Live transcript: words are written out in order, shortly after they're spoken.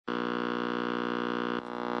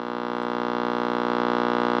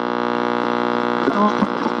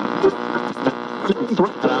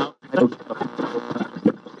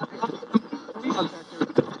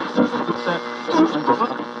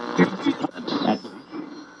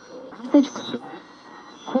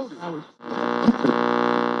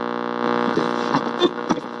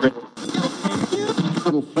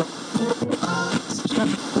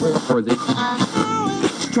Or they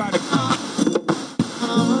try to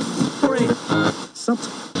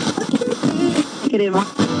something.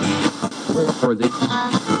 Or they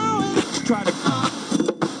try to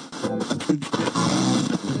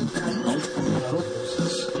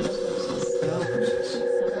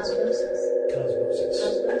Cosmosis.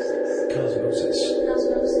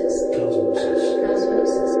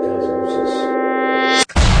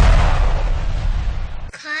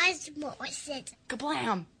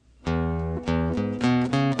 Kablam.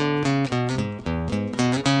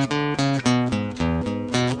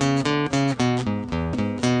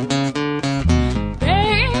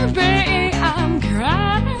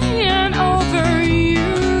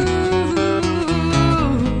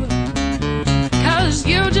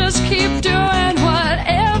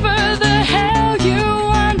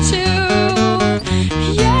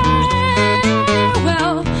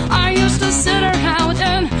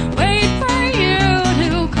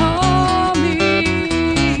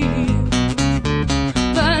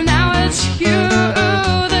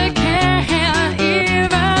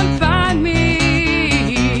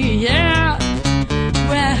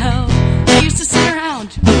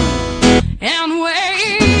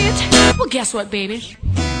 Guess what, baby?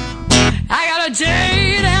 I got a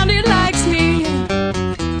date and he likes me.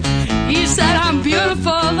 He said I'm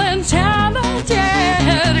beautiful and talented,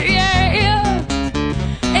 yeah.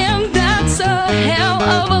 And that's a hell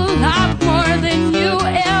of a lot more than you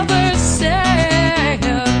ever said,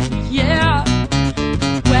 yeah.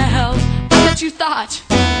 Well, I bet you thought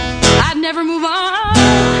I'd never move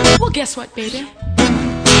on. Well, guess what, baby?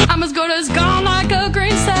 I'm as good as gone like a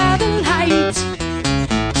green satellite,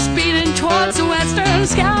 speeding towards the western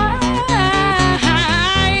sky.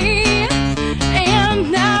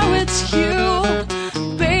 And now it's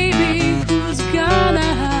you, baby, who's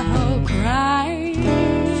gonna cry.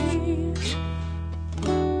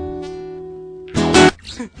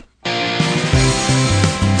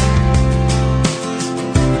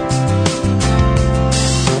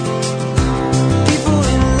 People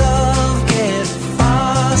in love get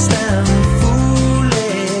fast and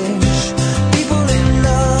foolish. People in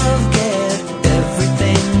love get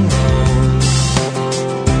everything wrong.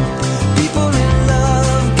 People in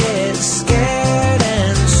love get scared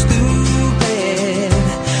and stupid.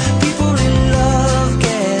 People in love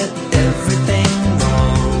get everything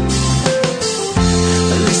wrong.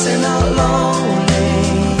 At least they're not lonely.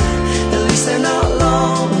 At least they're not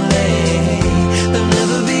lonely. They'll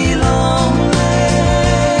never be lonely.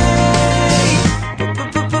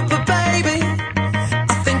 But baby,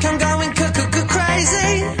 I think I'm going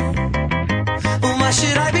crazy. Why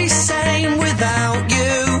should I be sane without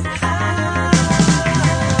you?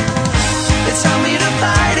 They tell me to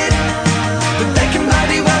fight it, but they can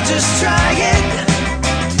bloody well just try it.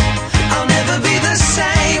 I'll never be the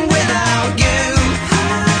same without you.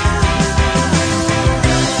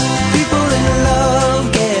 People in love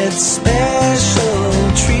get special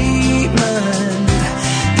treatment.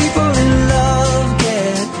 People in love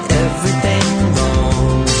get everything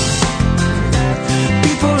wrong.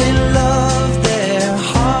 People in love, their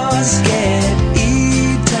hearts get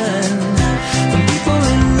eaten. And people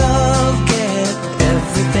in love get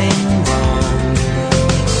everything wrong.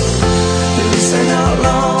 At least they're not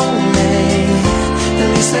lonely. At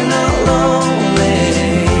least they're not lonely.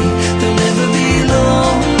 They'll never be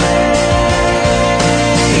lonely.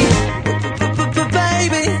 But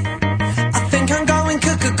baby, I think I'm going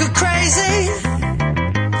crazy.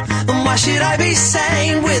 And why should I be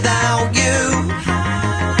sane without you?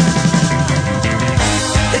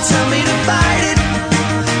 They tell me to fight it,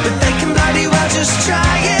 but they can bloody well just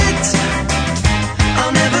try it.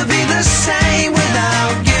 I'll never be the same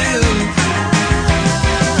without you.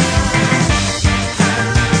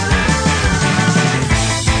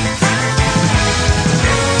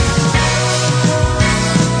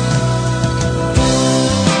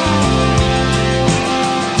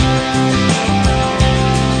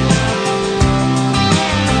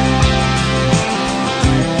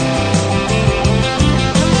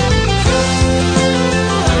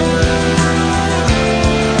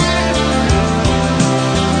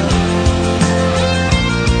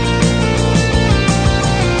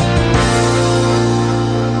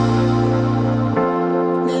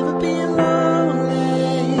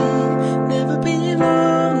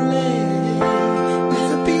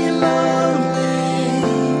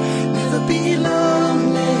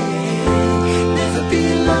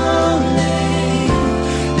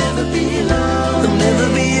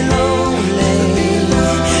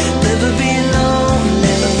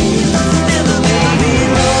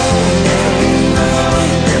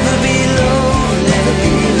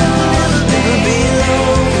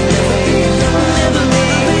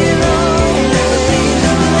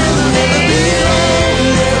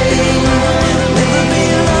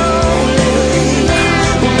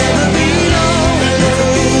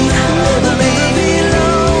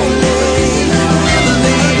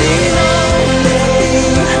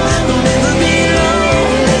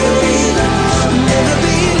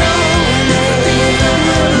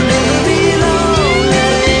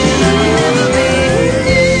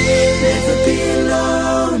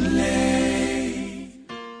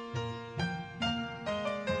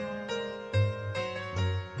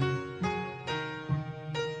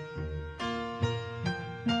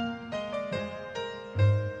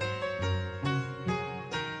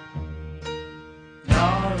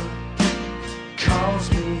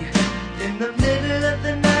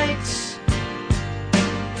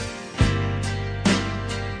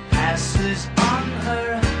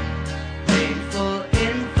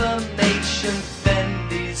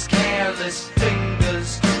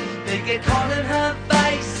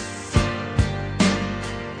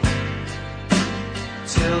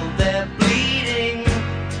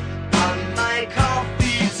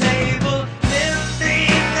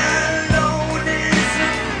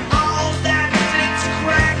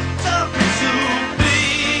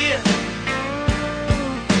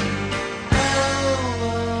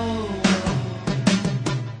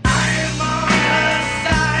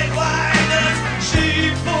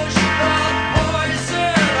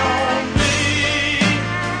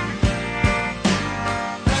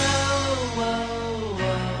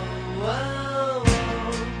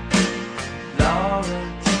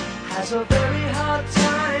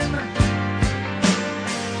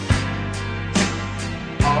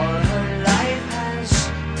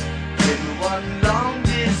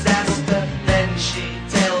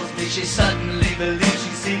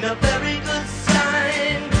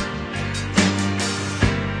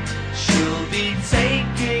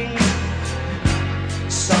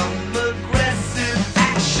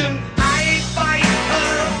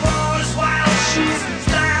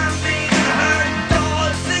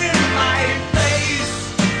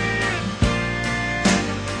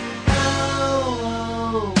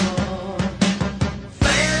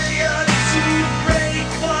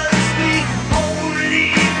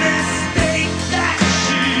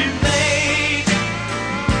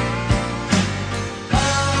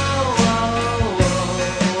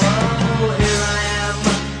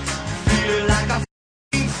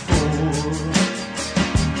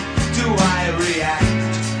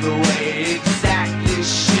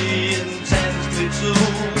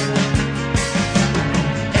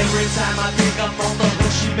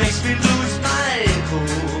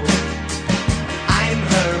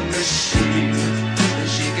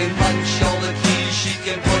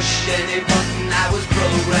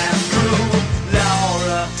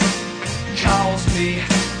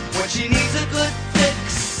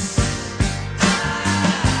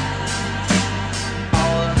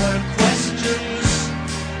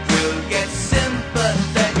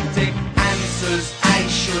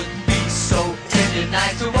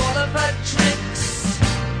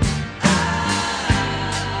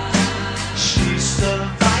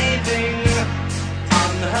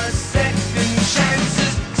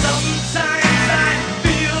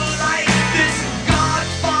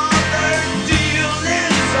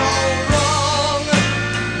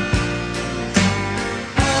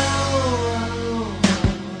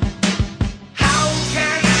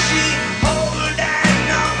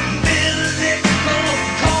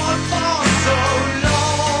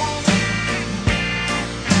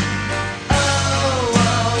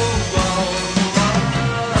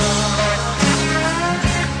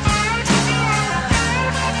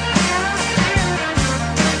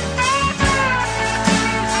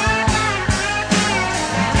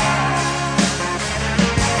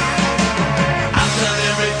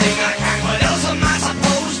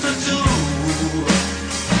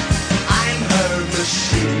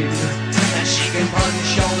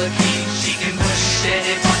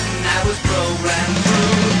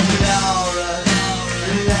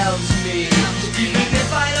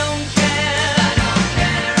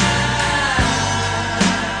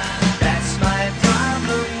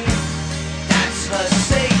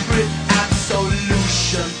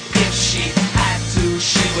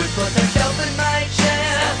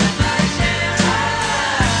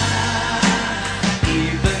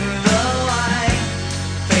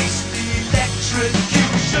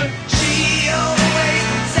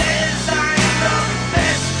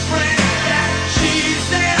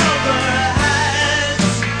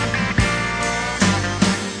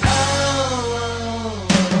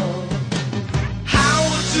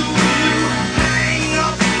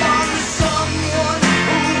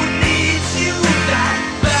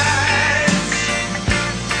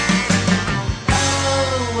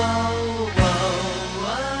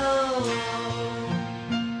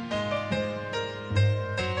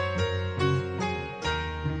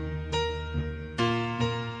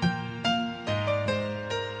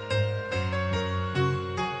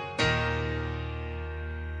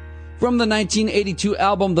 From the 1982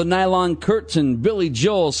 album The Nylon Curtain, Billy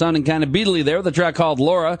Joel sounding kind of Beatley there with a track called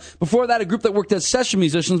Laura. Before that, a group that worked as session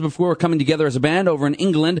musicians before coming together as a band over in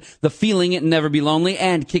England, The Feeling, Never Be Lonely,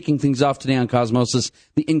 and kicking things off today on Cosmosis,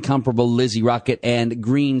 the incomparable Lizzie Rocket and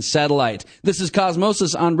Green Satellite. This is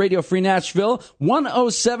Cosmosis on Radio Free Nashville,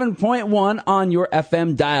 107.1 on your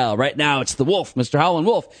FM dial. Right now, it's The Wolf, Mr. Howlin'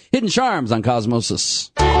 Wolf, Hidden Charms on Cosmosis.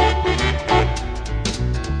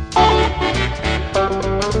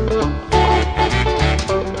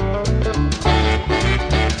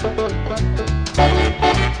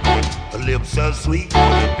 Her lips are sweet,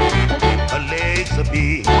 her legs are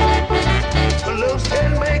big. Her looks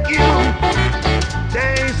can make you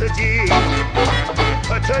dance a jig.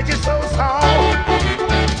 Her touch is so soft,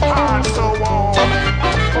 heart so warm.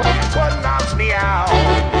 What knocks me out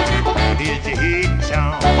is the hidden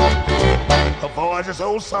charm. Her voice is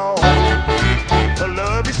so soft, her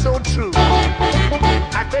love is so true.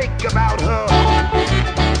 I think about her,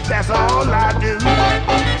 that's all I do.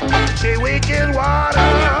 She wicked water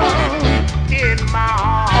in my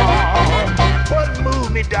heart. What moves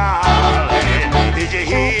me, darling, is your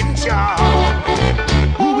hidden charm.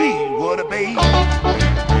 Ooh-wee, what a baby.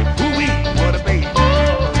 Ooh-wee, what a baby.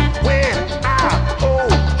 When I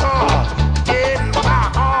hold her in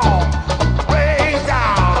my arms, brings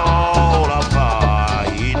out all of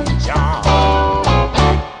her hidden charm.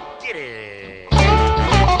 Get it.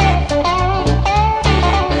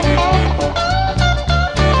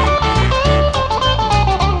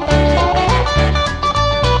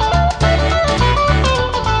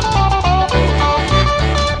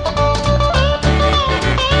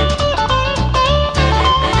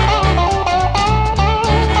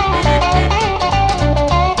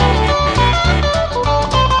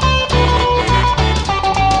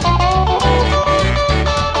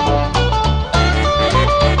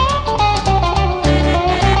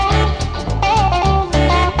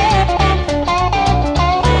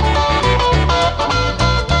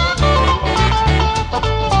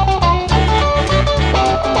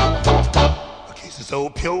 So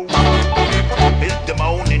pure, is the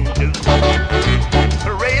morning dew.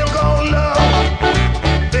 The rail gon'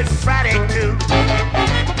 love this Friday too.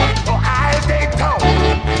 For eyes they talk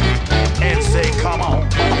and say, come on.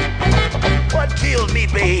 What kills me,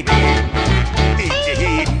 baby, is your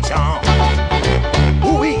hidden charm.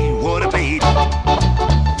 Ooh-wee, what a baby.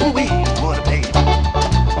 Ooh-wee, what a baby.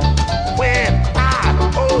 When I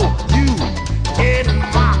hold you in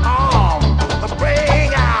my arms,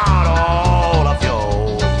 bring out all of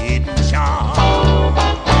your hidden charm.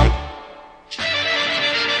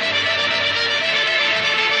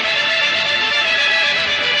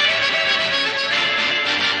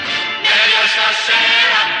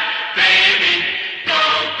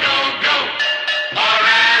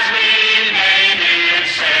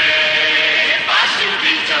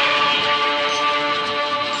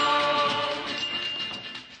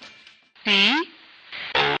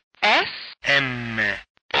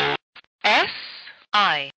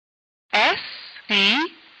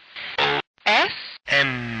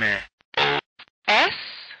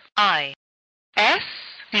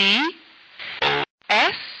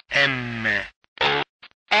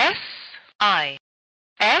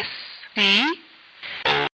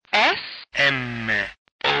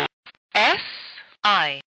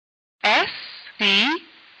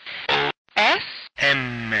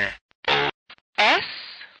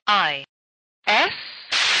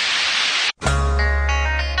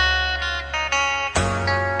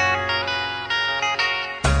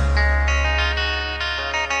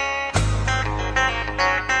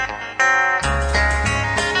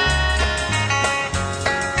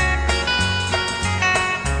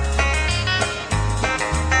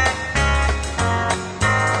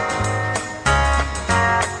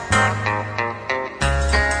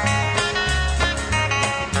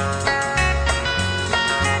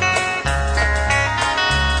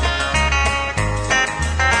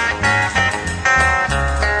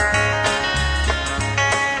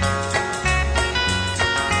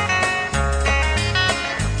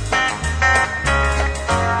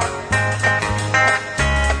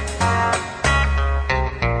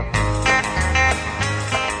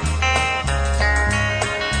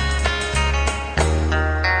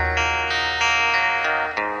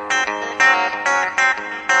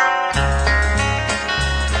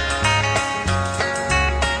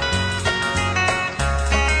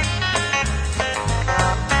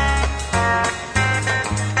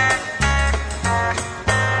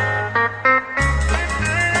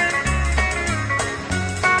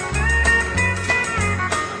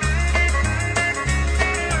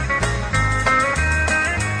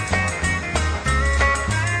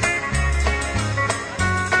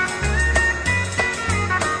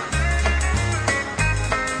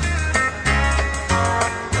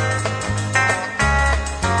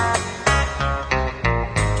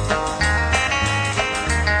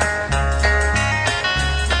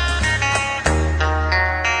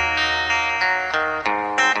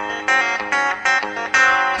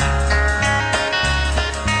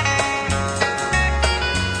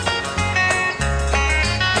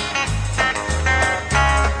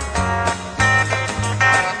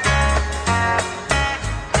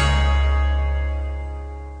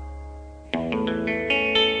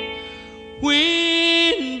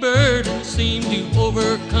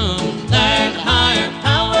 overcome. That higher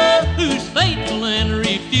power who's faithful and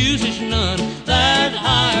refuses none. That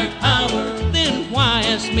higher power, then why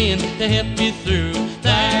ask men to help you through?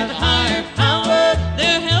 That higher power,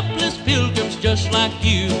 they're helpless pilgrims just like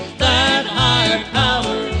you. That higher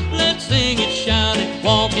power, let's sing it, shout it,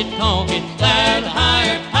 walk it, talk it. That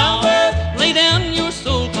higher power, lay down your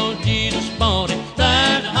soul 'cause Jesus bought it.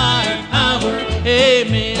 That higher power,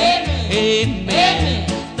 amen, amen, amen.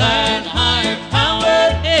 That higher power,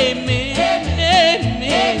 amen, amen,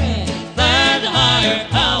 amen. That higher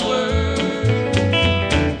power.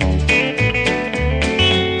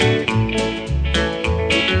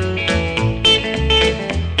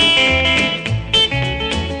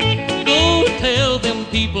 Go tell them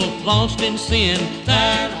people lost in sin.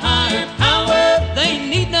 That higher power, they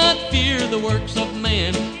need not fear the works of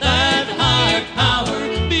man. That higher power,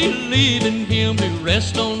 believe in him who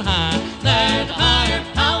rests on high. That higher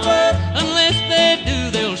power, unless they do,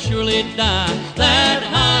 they'll surely die. That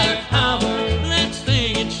higher power, let's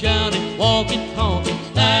sing it, shout it, walk it, talk it.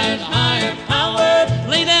 That higher power,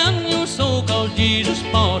 lay down your soul 'cause Jesus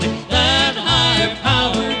bought it. That higher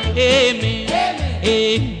power, amen,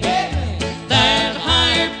 amen. That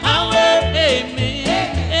higher power, amen,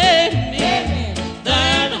 amen.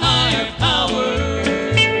 That higher power.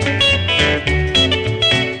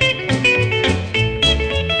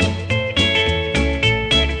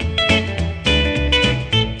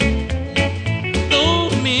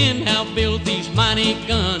 Those men have built these mighty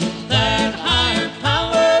guns. That higher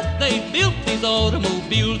power, they built these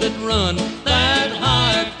automobiles that run. That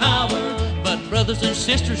higher power, but brothers and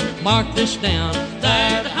sisters, mark this down.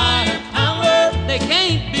 That higher power, they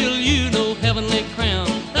can't build you no heavenly crown.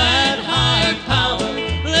 That higher power,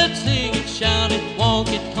 let's sing it, shout it, walk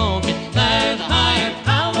it, talk it. That higher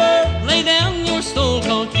power, lay down your soul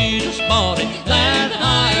 'cause Jesus bought it. That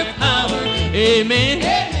higher power, amen,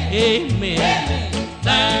 amen.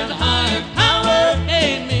 That higher power,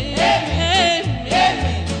 amen,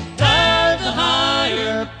 amen. That's the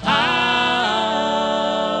higher power.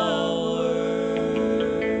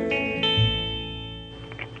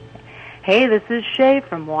 Hey, this is Shay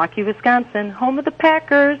from Milwaukee, Wisconsin, home of the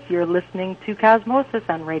Packers. You're listening to Cosmosis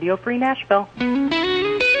on Radio Free Nashville.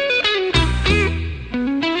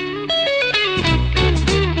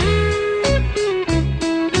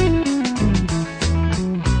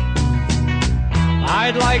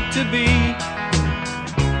 I'd like to be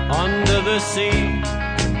under the sea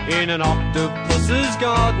in an octopus's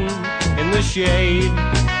garden in the shade.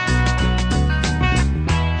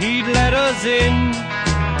 He'd let us in,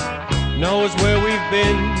 knows where we've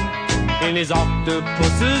been, in his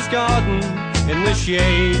octopus's garden in the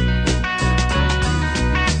shade.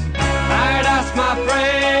 I'd ask my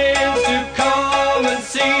friends to come and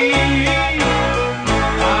see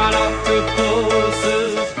an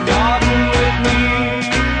octopus's garden with me.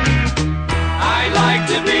 I'd like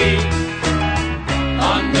to be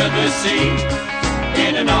under the sea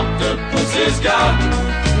in an octopus's garden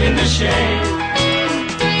in the shade.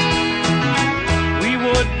 We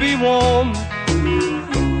would be warm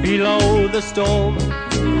below the storm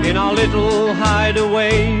in our little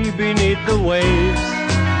hideaway beneath the waves,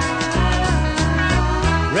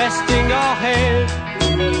 resting our head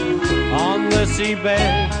on the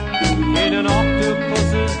seabed in an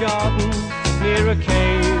octopus's garden near a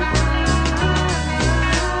cave.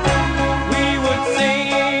 We would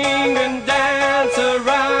sing and dance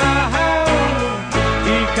around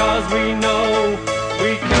because we know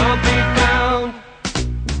we can't be found.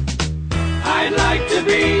 I'd like to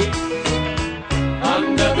be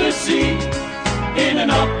under the sea in an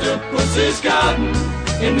octopus's garden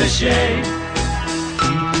in the shade.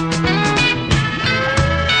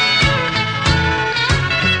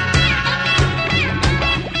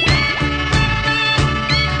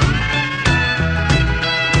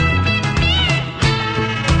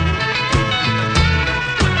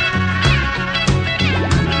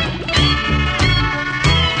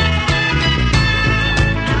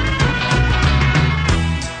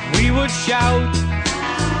 Shout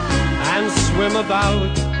and swim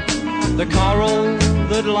about the coral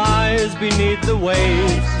that lies beneath the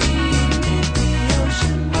waves.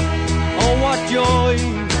 Oh, what joy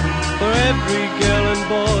for every girl and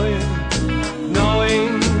boy, knowing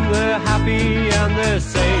they're happy and they're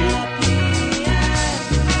safe.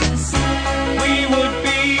 We would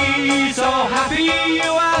be so happy,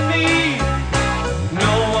 you and me,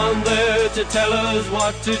 no one there to tell us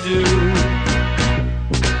what to do.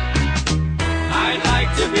 I'd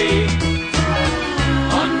like to be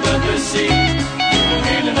under the sea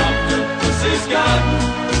in an octopus's garden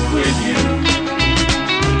with you.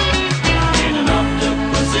 In an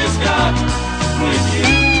octopus's garden with you.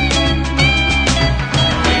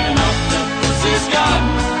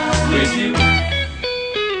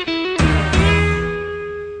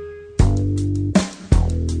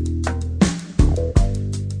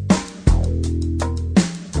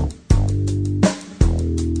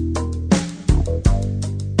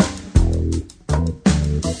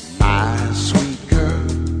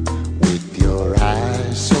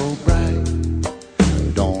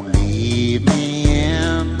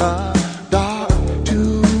 the dark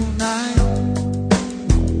tonight.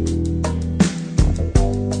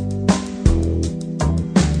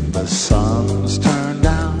 The sun's turned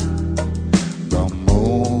down, the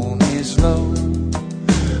moon is low.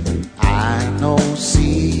 I know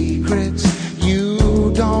secrets you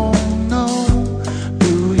don't know.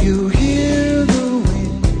 Do you hear the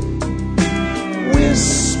wind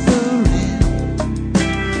whispering?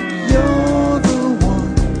 You're the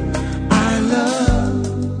one I love.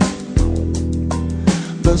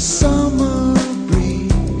 The summer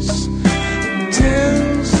breeze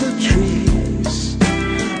tells the trees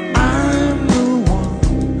I'm the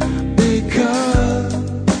one because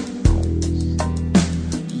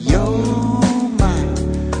you're my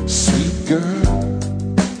sweet girl.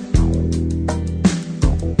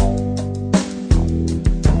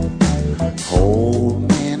 Hold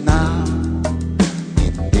me now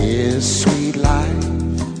in this sweet life.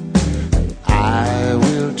 I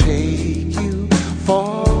will take you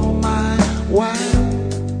for my wife.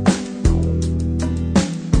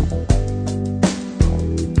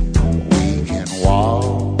 We can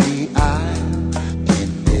walk the aisle in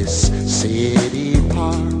this city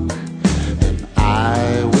park, and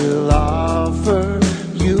I will offer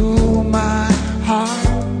you my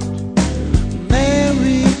heart,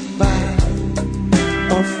 married by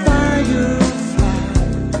a firefly.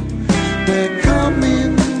 They're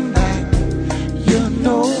coming back, you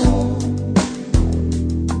know.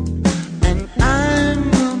 And I'm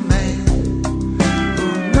the man who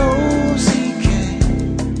knows he can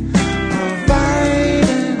provide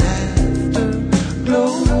an afterglow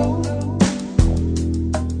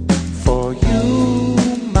for you,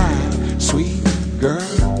 my sweet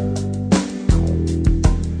girl.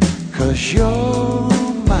 'Cause you're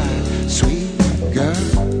my sweet girl.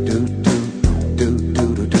 Do do do do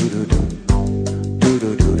do do do do. Do do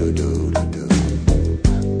do do do do do.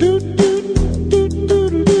 Do do do do do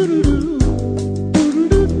do do. Do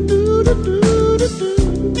do do do do do.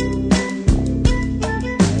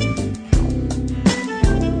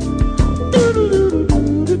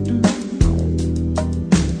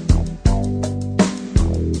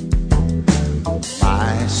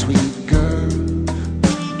 My sweet girl,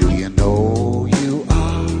 do you know you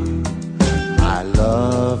are my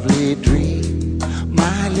lovely dream,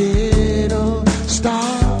 my little star?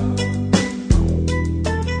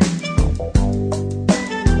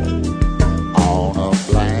 On a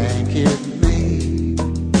blanket made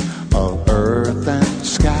of earth and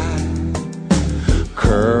sky,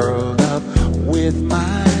 curled up with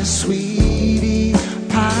my sweetie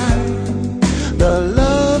pie. The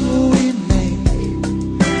love we make,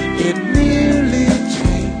 it nearly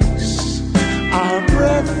takes our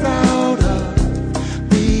breath out of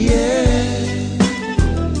the air.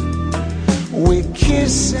 We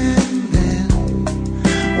kiss and then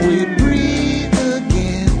we breathe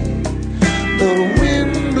again. The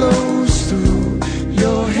wind blows through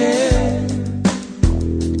your hair.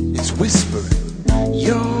 It's whispering,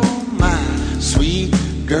 you're my sweet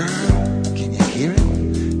girl. Can you hear it?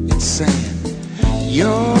 It's saying,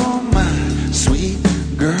 you're my sweet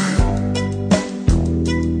girl.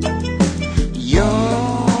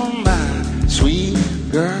 You're my sweet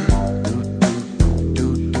girl.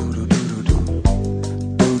 Do do do do do do.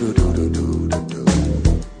 Do do do do do do do.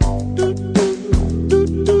 Do do do do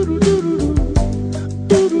do do do.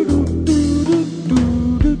 Do do do do do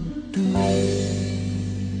do do.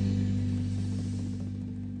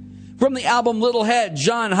 From the album Little Head,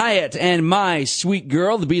 John Hyatt and My Sweet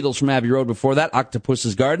Girl. The Beatles from Abbey Road before that,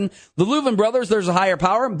 Octopus's Garden. The Louvin Brothers, There's a Higher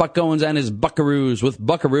Power. Buck Owens and his Buckaroos with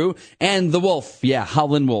Buckaroo. And The Wolf, yeah,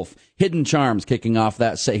 Howlin' Wolf. Hidden Charms kicking off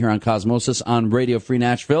that set here on Cosmosis on Radio Free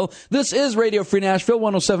Nashville. This is Radio Free Nashville,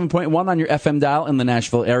 107.1 on your FM dial in the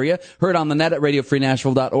Nashville area. Heard on the net at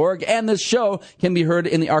radiofreenashville.org. And this show can be heard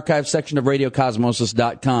in the archive section of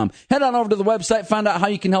radiocosmosis.com. Head on over to the website, find out how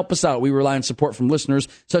you can help us out. We rely on support from listeners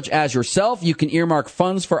such as yourself. You can earmark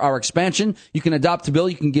funds for our expansion. You can adopt a bill.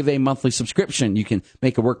 You can give a monthly subscription. You can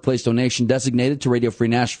make a workplace donation designated to Radio Free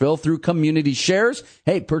Nashville through community shares.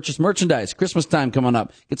 Hey, purchase merchandise. Christmas time coming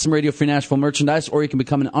up. Get some Radio Free Nashville merchandise, or you can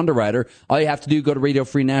become an underwriter. All you have to do, go to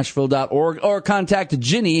radiofreenashville.org or contact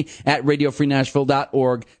Ginny at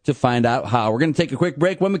radiofreenashville.org to find out how. We're going to take a quick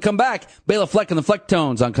break. When we come back, Bela Fleck and the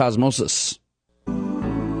Flecktones on Cosmosis.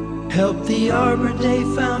 Help the Arbor Day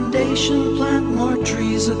Foundation plant more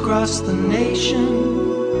trees across the nation.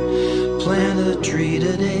 Plant a tree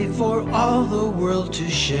today for all the world to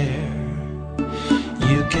share.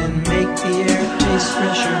 You can make the air taste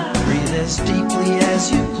fresher, breathe as deeply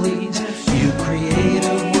as you please. You create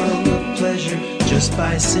a world of pleasure just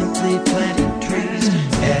by simply planting trees.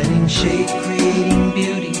 Adding shade, creating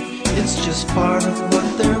beauty, it's just part of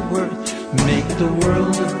what they're worth. Make the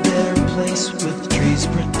world a better place with trees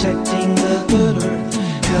protecting the good earth.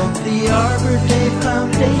 Help the Arbor Day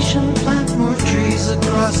Foundation plant more trees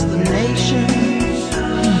across the nation.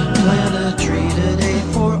 Plant a tree today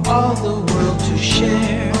for all the world to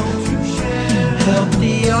share. Help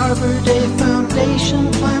the Arbor Day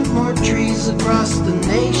Foundation plant more trees across the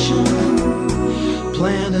nation.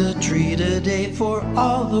 Plant a tree today for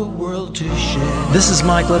all the world to share. This is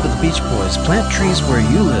Mike Love of the Beach Boys. Plant trees where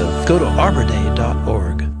you live. Go to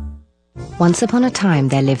arborday.org. Once upon a time,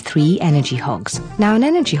 there lived 3 energy hogs. Now, an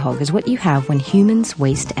energy hog is what you have when humans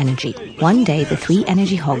waste energy. One day, the 3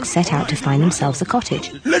 energy hogs set out to find themselves a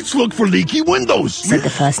cottage. Let's look for leaky windows, said the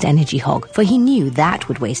first energy hog, for he knew that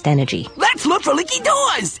would waste energy. Let's look for leaky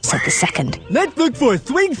doors, said the second. Let's look for a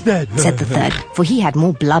swing set, said the third, for he had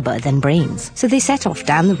more blubber than brains. So they set off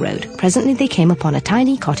down the road. Presently, they came upon a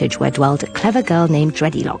tiny cottage where dwelled a clever girl named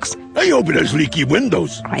Dreadylocks. I hope it has leaky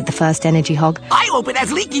windows, cried the first energy hog. I hope it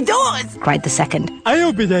has leaky doors, cried the second. I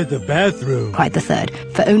hope it has a bathroom, cried the third,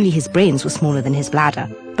 for only his brains were smaller than his bladder.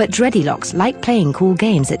 But Dreadylocks liked playing cool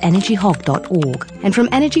games at energyhog.org, and from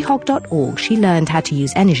energyhog.org she learned how to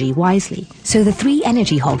use energy wisely. So the 3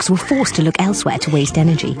 energy hogs were forced to look elsewhere to waste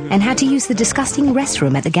energy, and had to use the disgusting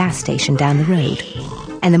restroom at the gas station down the road.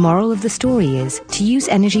 And the moral of the story is, to use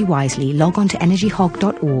energy wisely, log on to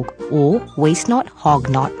energyhog.org, or waste not, hog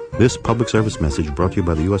not. This public service message brought to you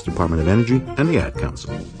by the U.S. Department of Energy and the Ad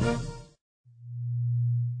Council.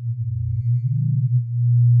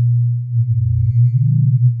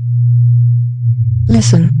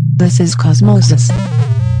 Listen, this is Cosmosis.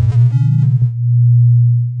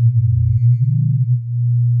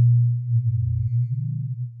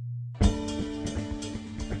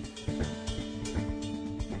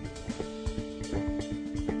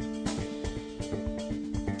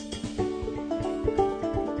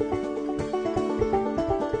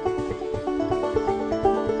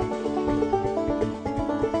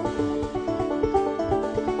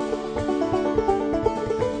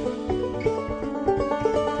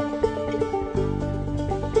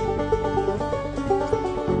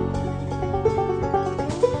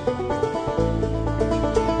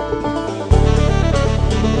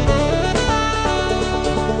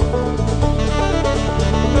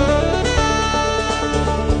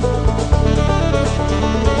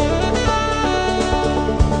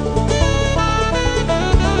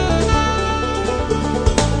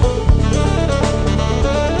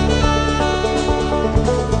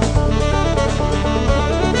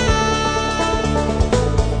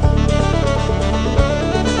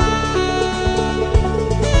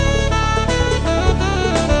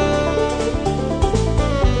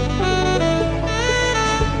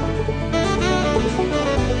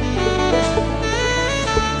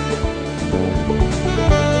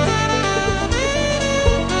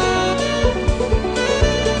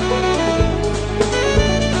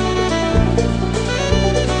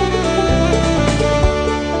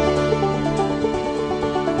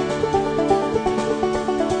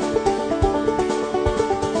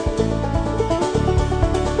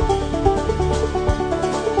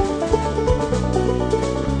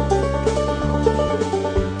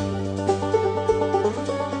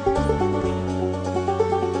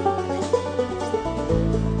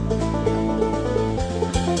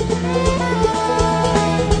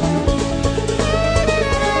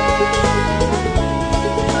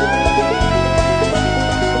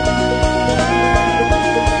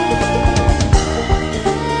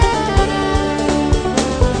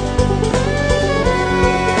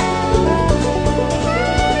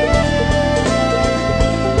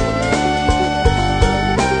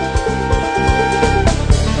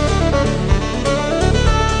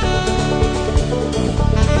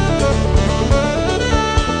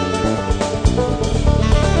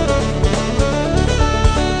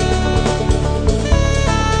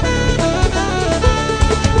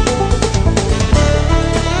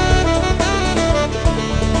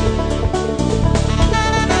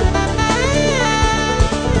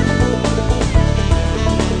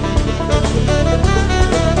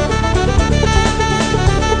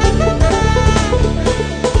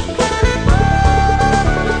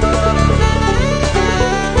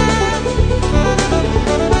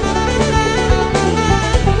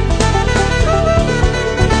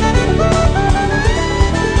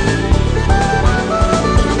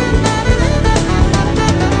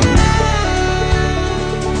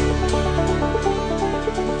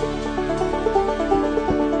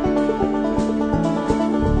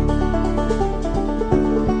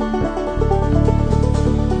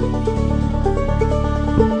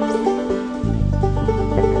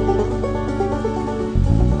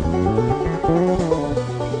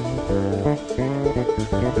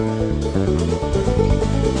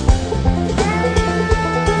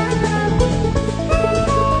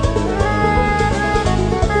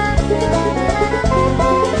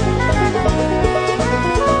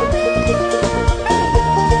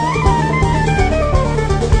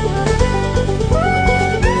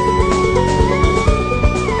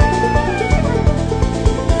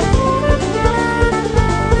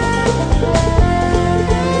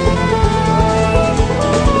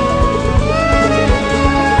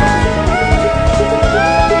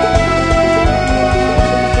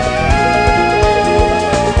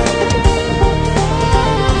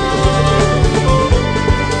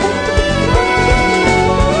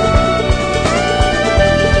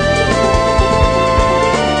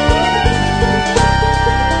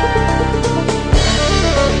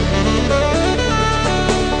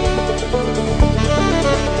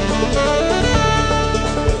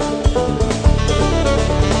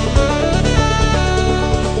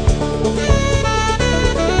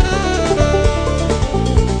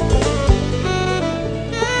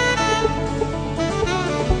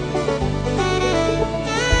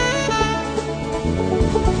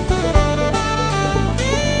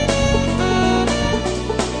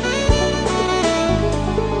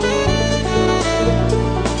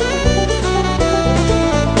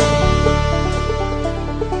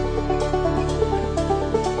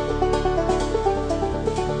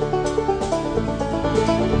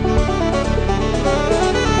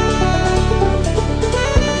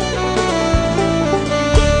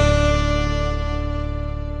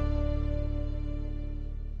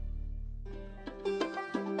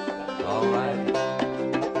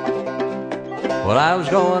 When I was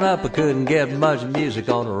growing up, I couldn't get much music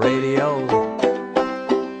on the radio.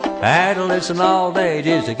 I had to listen all day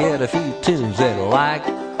just to get a few tunes that I like.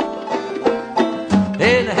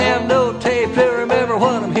 Didn't have no tape to remember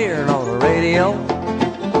what I'm hearing on the radio.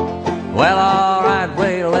 Well, alright,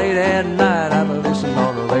 way late at night, I'm listening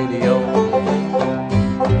on the radio.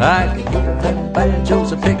 I could hear them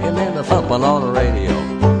banjos a-picking and a thumping on the radio.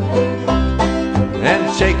 And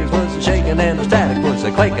the shakers was a-shaking and the static was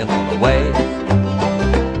a-quaking on the way.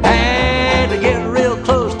 And to get real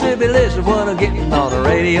close to be listening what I'm getting on the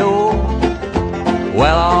radio.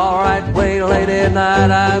 Well, alright, way late at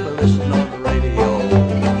night, I'm listening on the radio.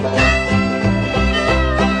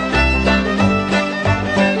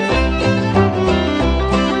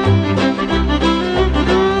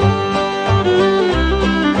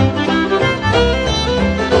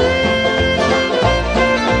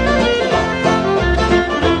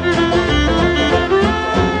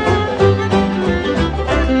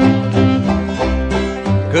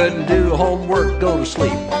 Couldn't do homework, go to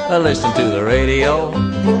sleep, I listened to the radio.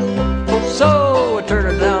 So I turned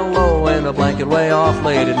it down low and a blanket way off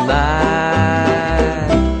late at night.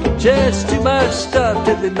 Just too much stuff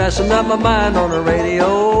to be messing up my mind on the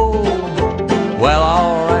radio. Well,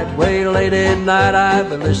 alright, way late at night, I've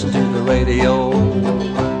been listening to the radio.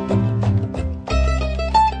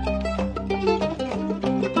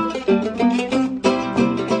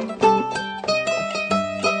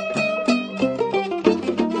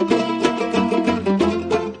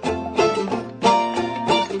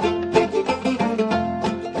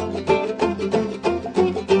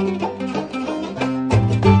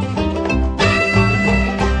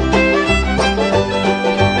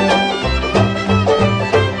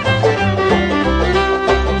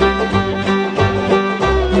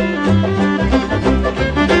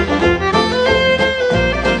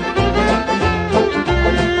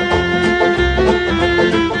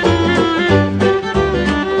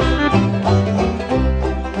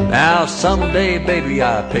 Now someday, baby,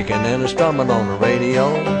 I'm picking and a strumming on the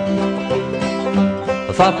radio,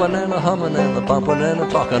 a thumping and a humming and a bumping and a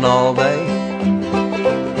talking all day.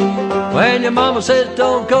 When your mama says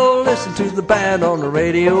don't go listen to the band on the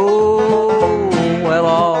radio, well,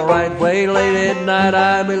 alright, way late at night,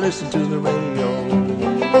 I may listen to the radio.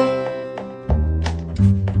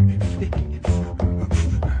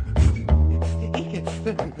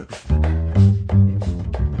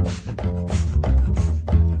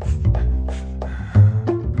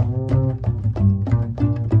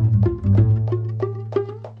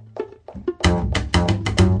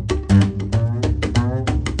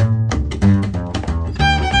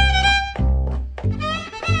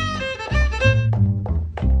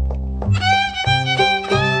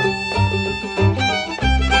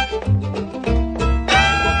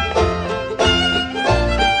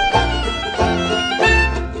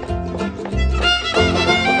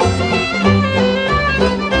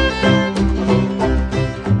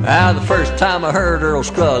 Now, the first time I heard Earl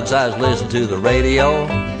Scruggs, I was listening to the radio.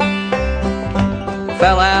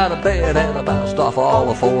 Fell out of bed and I bounced off all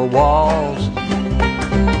the four walls.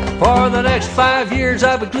 For the next 5 years,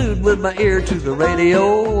 I've been glued with my ear to the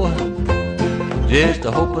radio, just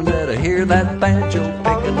a hoping that I hear that banjo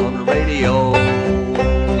picking on the radio.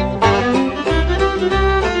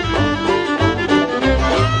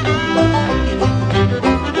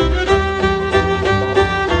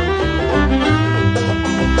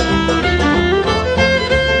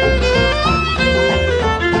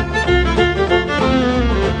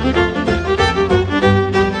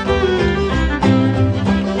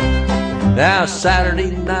 Now Saturday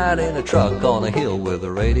night in a truck on a hill with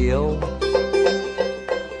a radio,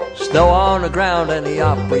 snow on the ground and the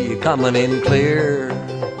Opry coming in clear,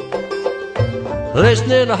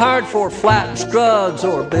 listening to Hartford, Flat and Scruggs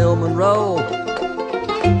or Bill Monroe,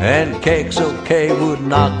 and Cakes OK would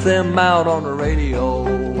knock them out on the radio.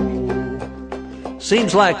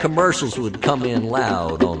 Seems like commercials would come in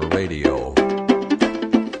loud on the radio.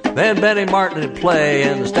 Then Benny Martin would play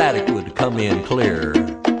and the static would come in clear.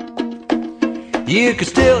 You could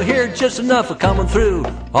still hear just enough of coming through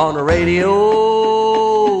on the radio.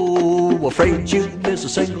 Afraid you'd miss a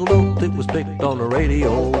single note that was picked on the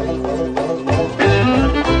radio.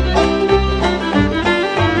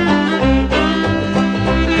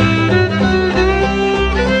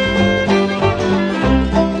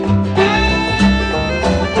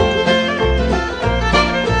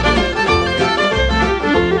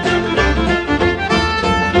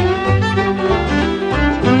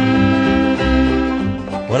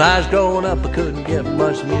 When I was growing up, I couldn't get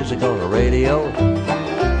much music on the radio.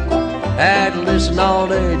 Had to listen all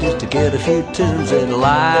day just to get a few tunes that I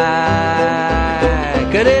like.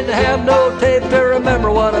 I didn't have no tape to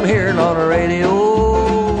remember what I'm hearing on the radio.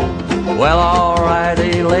 Well,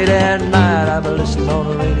 alrighty, late at night I've been listening on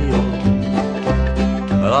the radio.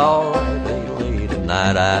 Well, alright, late at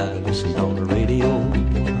night I've listened on the radio.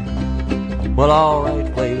 Well,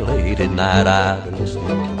 alright, late at night I've been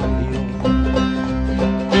listening on the radio.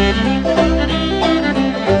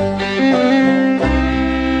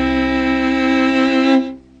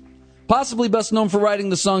 Possibly best known for writing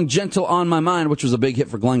the song Gentle on My Mind, which was a big hit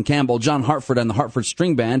for Glenn Campbell, John Hartford and the Hartford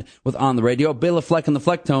String Band with On the Radio, Bela Fleck and the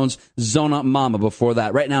Flecktones, Zona Mama before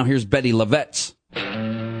that. Right now, here's Betty Lavette.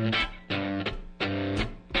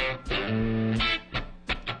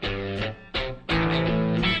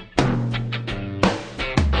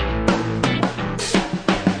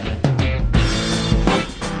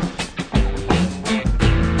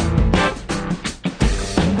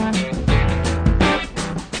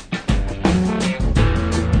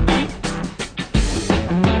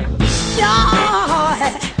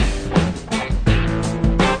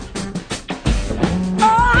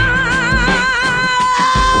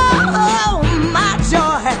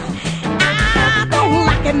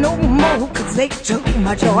 They took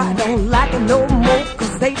my joy. I don't like it no more,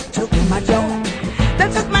 'cause they took my joy. They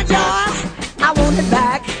took my joy, I want it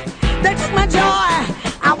back. They took my joy,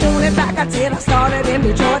 I want it back. I said I started in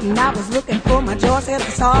Detroit and I was looking for my joy. Said I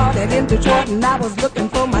started in Detroit and I was looking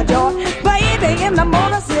for my joy. Baby, in the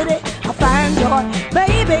Motor City, I find joy.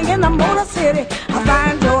 Baby, in the Motor City, I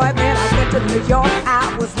find joy. Then I went to New York,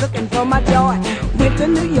 I was looking for my joy. Went to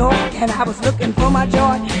New York and I was looking for my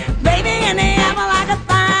joy. Baby, in the apple I could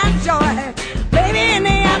find joy. Baby, in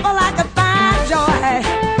the apple I could find joy.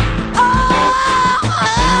 Oh,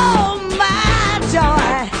 my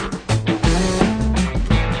joy.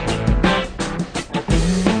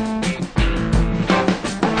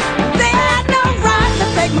 They had no right to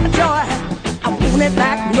take my joy. I want it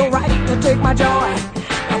back. No right to take my joy.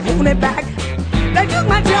 I want it back. They took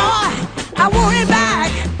my joy. I want it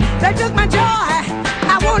back. They took my joy.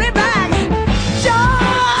 I want it back.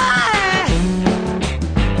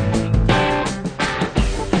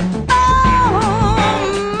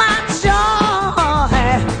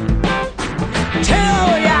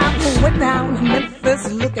 Down to Memphis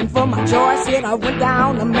looking for my joy. Said I went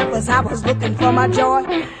down to Memphis, I was looking for my joy.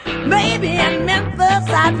 Baby, in Memphis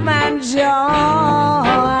I'd find joy.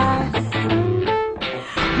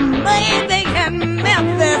 Baby, in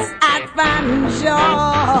Memphis I'd find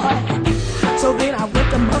joy. So then I went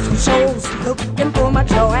to muscle shows looking for my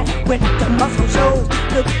joy. Went to muscle shows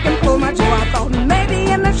looking for my joy. I thought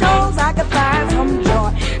maybe in the shows I could find some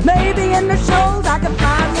joy. Maybe in the shows I could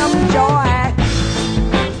find some joy.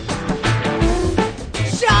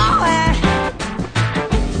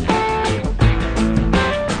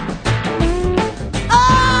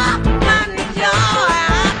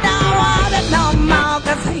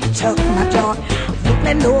 Took my joy,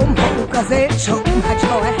 no more, 'cause they took my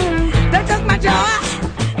joy. They took my joy,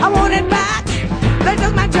 I want it back. They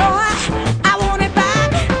took my joy, I want it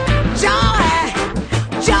back. Joy,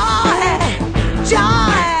 joy,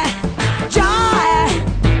 joy, joy.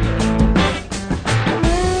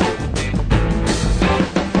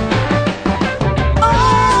 Oh,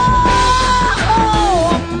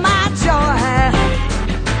 my joy.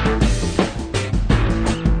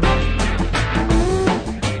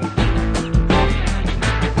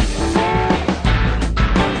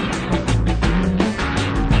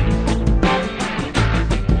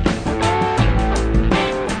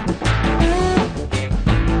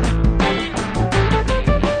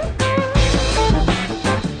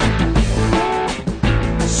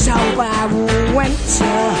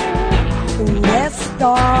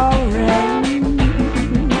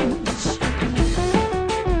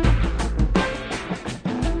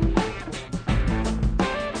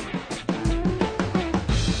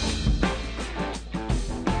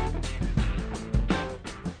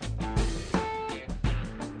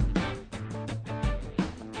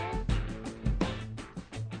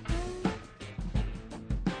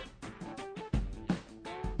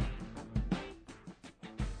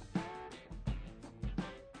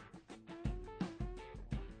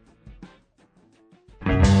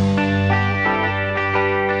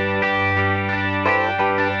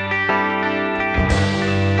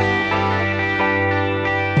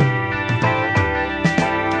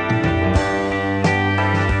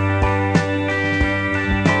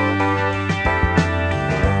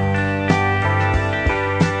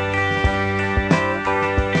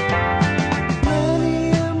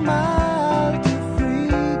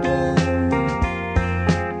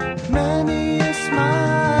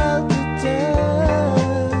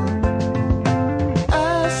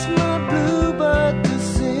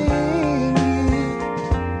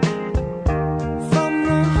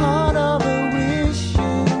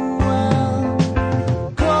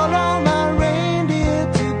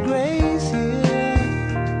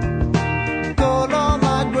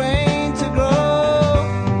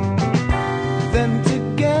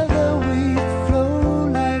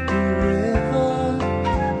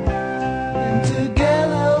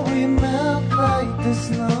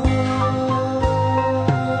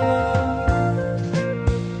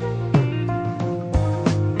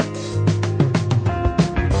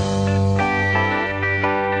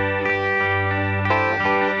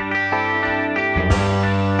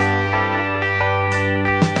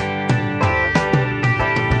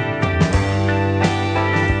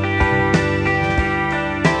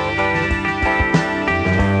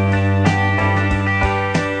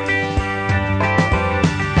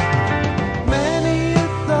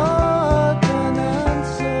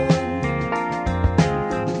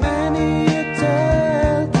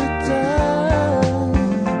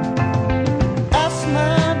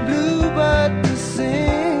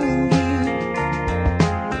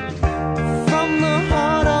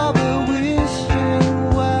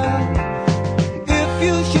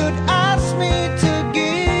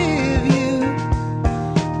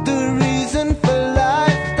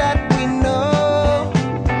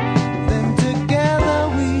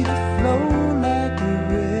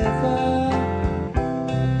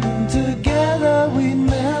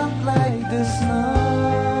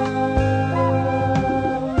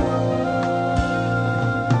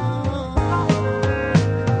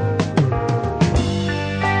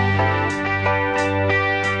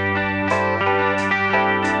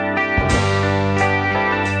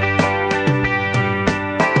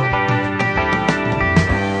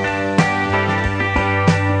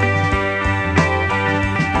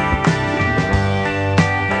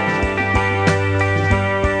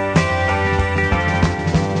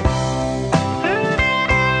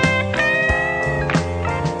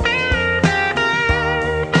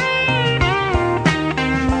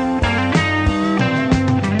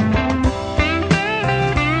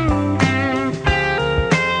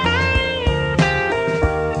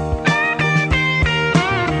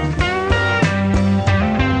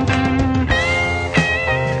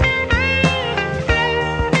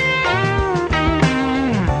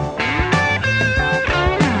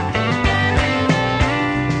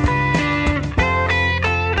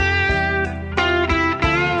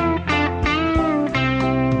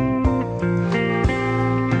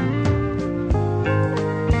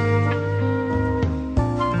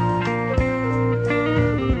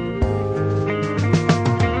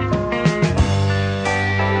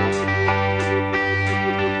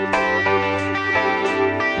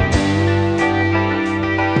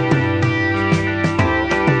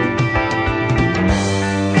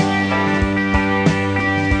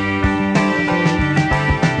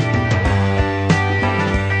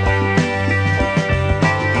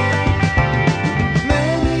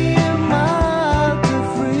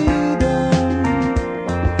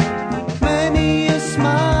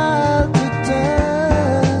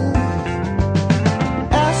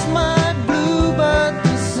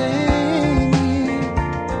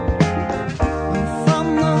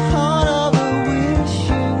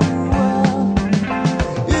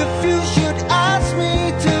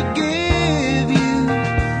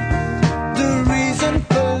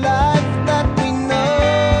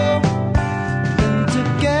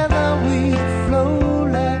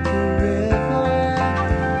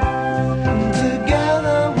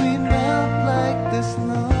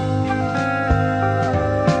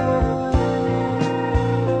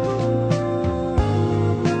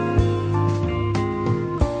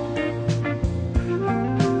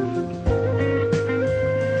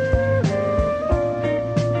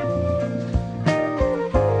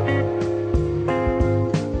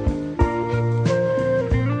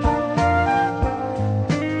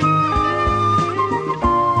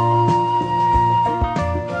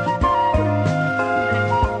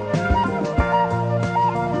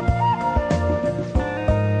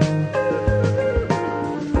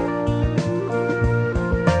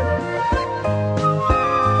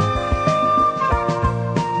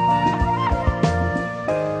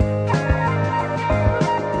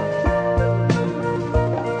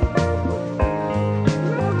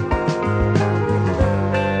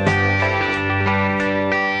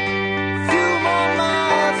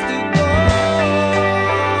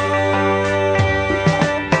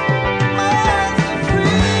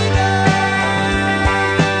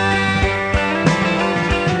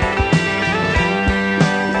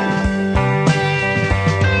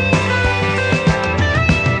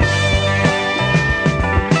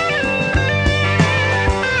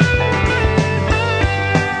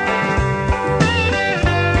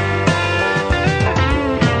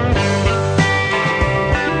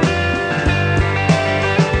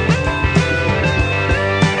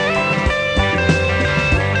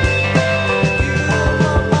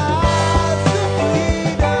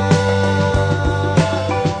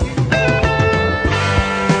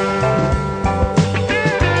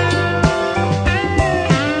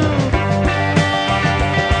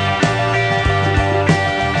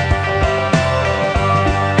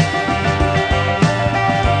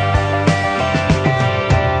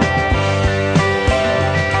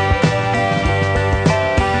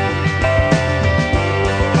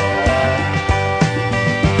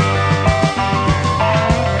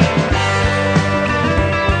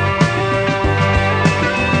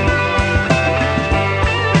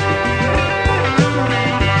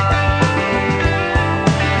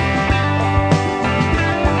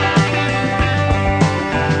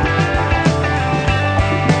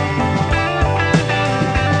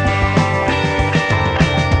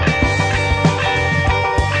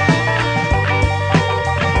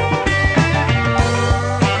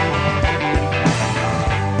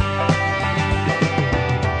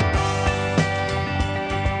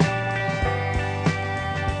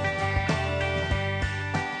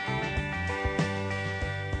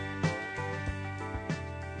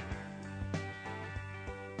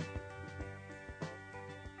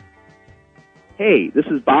 Hey, this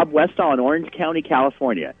is Bob Westall in Orange County,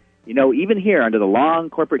 California. You know, even here, under the long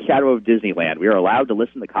corporate shadow of Disneyland, we are allowed to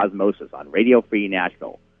listen to Cosmosis on Radio Free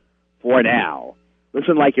Nashville. For now.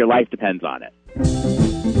 Listen like your life depends on it.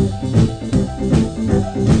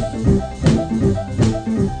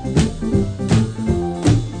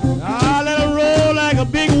 I let her roll like a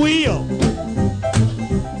big wheel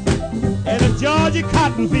in a Georgia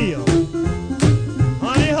cotton field.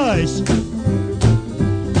 Honey, hush.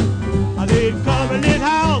 I did come in this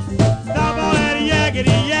house, stop all that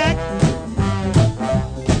yakety yak.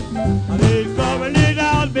 I did come in this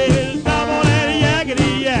house, baby, stop all that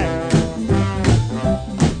yakety yak.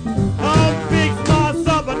 Come fix my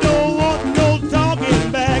supper, don't want no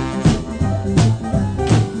talking back.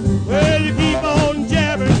 Well, you keep on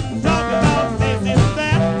jabbering, talking about this and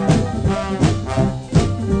that.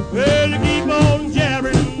 Well, you keep on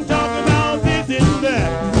jabbering, talking about this and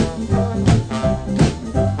that.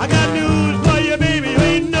 I got news for you, baby, you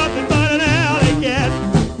ain't nothing but an alley cat.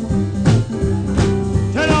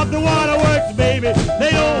 Turn off the waterworks, baby, they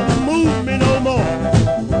don't move me no more.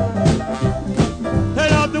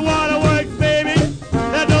 Turn off the waterworks, baby,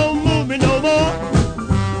 that don't move me no more.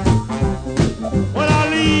 When I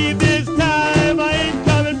leave this time, I ain't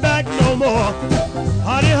coming back no more.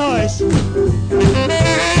 Honey, hush.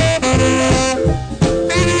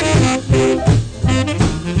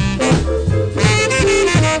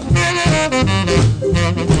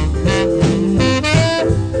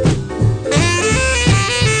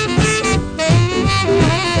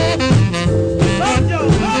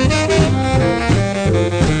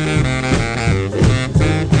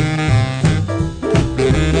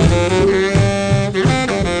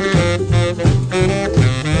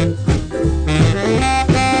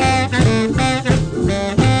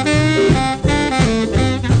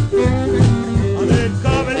 I did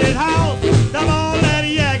come in this house, stop all that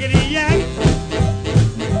yakety yak.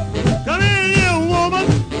 Come in here, woman,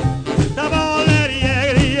 stop all that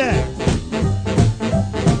yakety yak.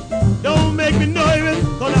 Don't make me nervous,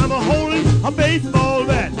 cause I'm holding a baseball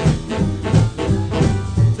bat.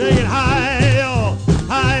 Singing hi-yo,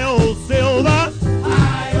 hi-yo, silver.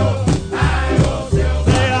 Hi-yo, hi-yo,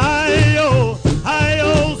 silver. Say hi-yo,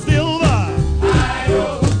 hi-yo, silver. Hi-yo,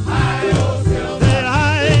 hi-yo, silver. Say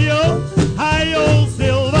hi-yo, hi-yo,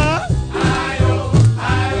 silver. Hi-yo,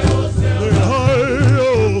 hi-yo, silver. Say hi-yo,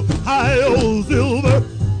 hi-yo, silver. Hi-yo, hi-yo, silver.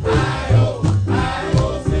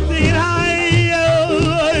 Singing hi-yo,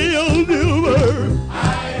 hi-yo, silver.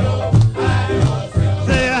 Hi-yo, hi-yo, silver.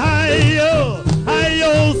 Say hi-yo,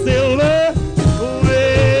 hi-yo, silver.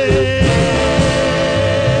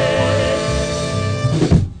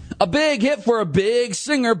 A big hit for a big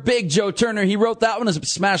singer, Big Joe Turner. He wrote that one as a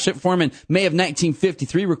smash hit for him in May of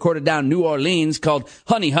 1953, recorded down in New Orleans, called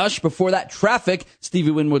Honey Hush. Before that, Traffic,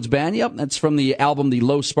 Stevie Winwood's band. Yep, that's from the album The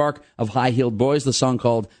Low Spark of High Heeled Boys, the song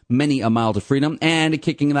called Many a Mile to Freedom. And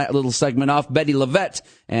kicking that little segment off, Betty LaVette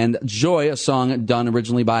and Joy, a song done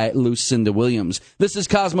originally by Lucinda Williams. This is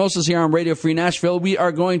Cosmosis here on Radio Free Nashville. We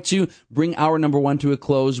are going to bring our number one to a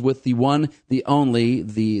close with the one, the only,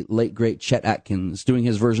 the late, great Chet Atkins, doing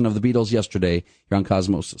his version of the Beatles Yesterday here on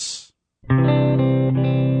Cosmosis.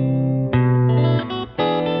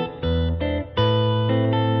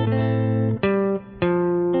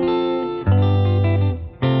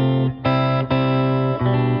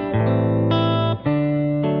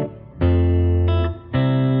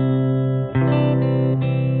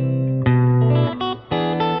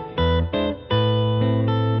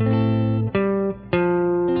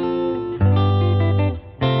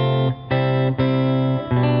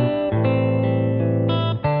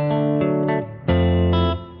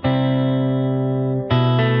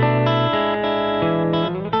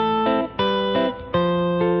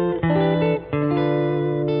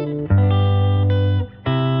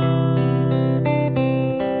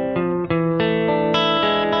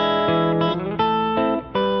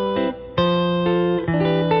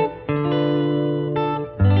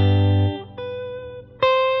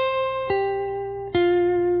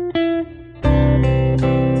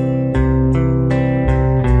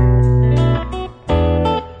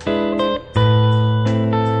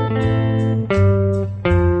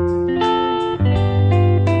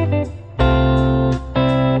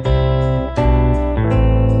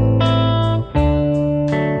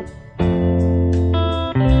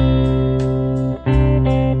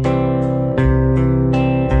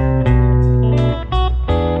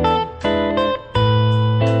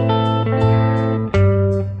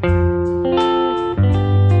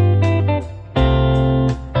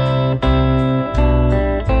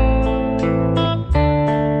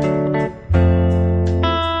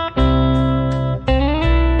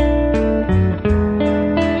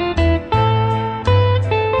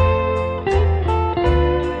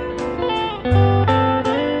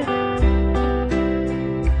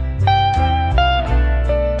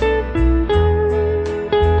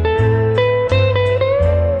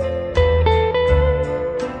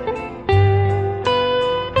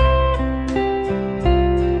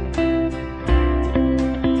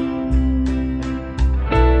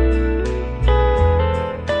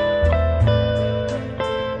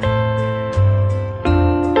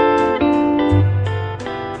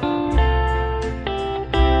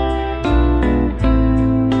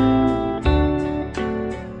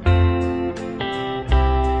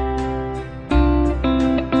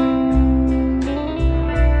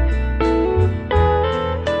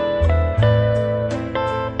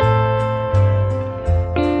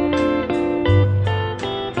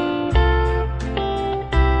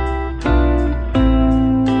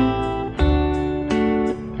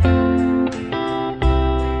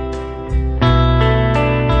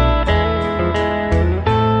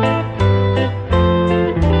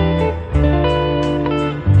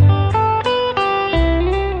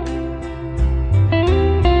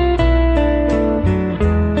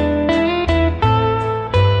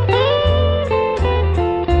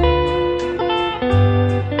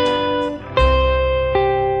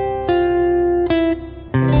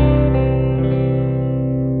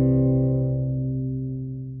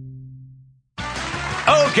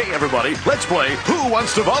 Okay, everybody, let's play Who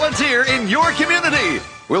Wants to Volunteer in Your Community?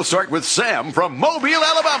 We'll start with Sam from Mobile,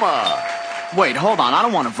 Alabama. Wait, hold on. I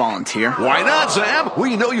don't want to volunteer. Why not, Sam?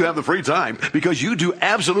 We know you have the free time because you do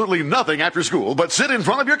absolutely nothing after school but sit in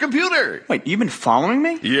front of your computer. Wait, you've been following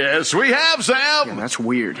me? Yes, we have, Sam. Yeah, that's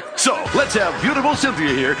weird. So, let's have beautiful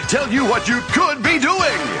Cynthia here tell you what you could be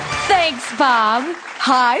doing. Thanks, Bob.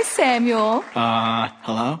 Hi, Samuel.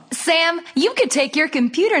 Hello? Sam, you could take your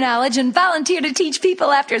computer knowledge and volunteer to teach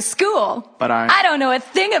people after school. But I don't know a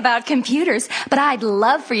thing about computers, but I'd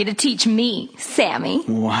love for you to teach me, Sammy.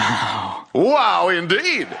 Wow. Wow,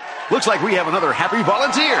 indeed. Looks like we have another happy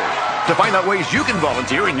volunteer. To find out ways you can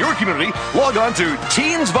volunteer in your community, log on to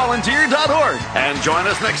teensvolunteer.org and join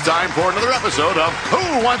us next time for another episode of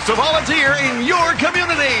Who Wants to Volunteer in Your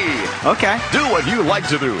Community? Okay. Do what you like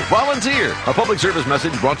to do. Volunteer. A public service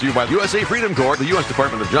message brought to you by the USA Freedom Corps, the U.S.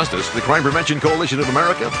 Department of Justice, the Crime Prevention Coalition of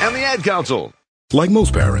America, and the Ad Council. Like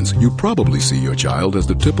most parents, you probably see your child as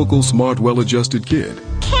the typical smart, well-adjusted kid.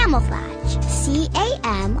 Camouflage. C-A-M-O-U-F-L-A-G-E.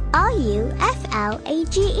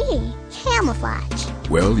 Camouflage.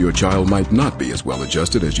 Well, your child might not be as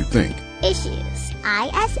well-adjusted as you think. Issues.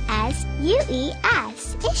 I-S-S-U-E-S.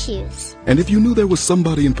 Issues. And if you knew there was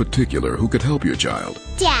somebody in particular who could help your child,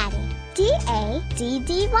 Daddy.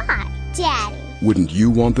 D-A-D-D-Y. Daddy. wouldn't you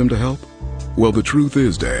want them to help? Well, the truth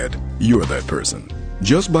is, Dad, you're that person.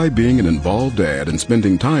 Just by being an involved dad and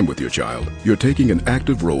spending time with your child, you're taking an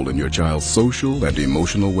active role in your child's social and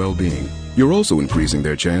emotional well-being. You're also increasing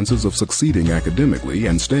their chances of succeeding academically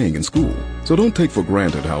and staying in school. So don't take for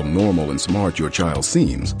granted how normal and smart your child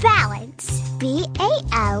seems. Balance.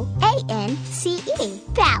 B-A-L-A-N-C-E.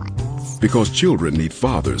 Balance. Because children need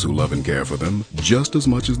fathers who love and care for them just as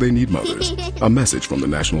much as they need mothers. A message from the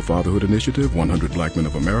National Fatherhood Initiative, 100 Black Men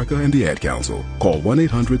of America, and the Ad Council. Call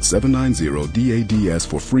 1-800-790-DADS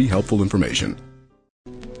for free, helpful information.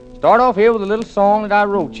 Start off here with a little song that I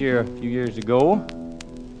wrote here a few years ago.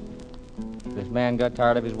 This man got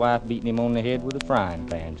tired of his wife beating him on the head with a frying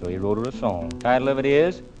pan, so he wrote her a song. The title of it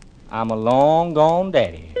is, I'm a Long Gone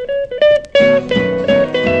Daddy.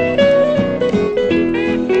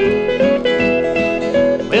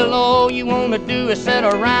 Well, all you want to do is sit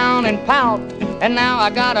around and pout, and now I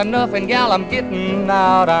got enough, and gal, I'm getting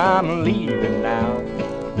out. I'm leaving now.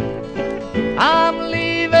 I'm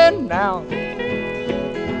leaving now.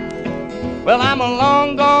 Well, I'm a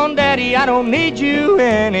long gone daddy, I don't need you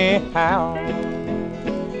anyhow.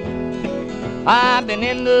 I've been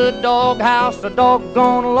in the doghouse so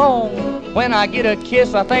doggone long. When I get a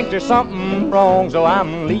kiss, I think there's something wrong, so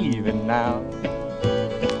I'm leaving now.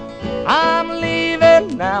 I'm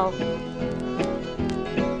leaving now.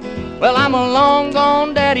 Well, I'm a long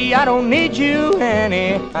gone daddy, I don't need you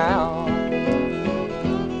anyhow.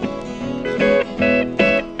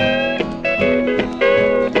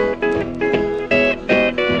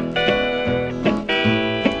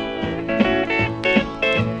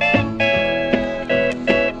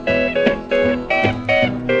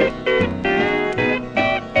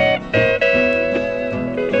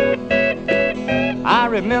 I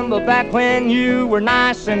remember back when you were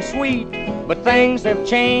nice and sweet, but things have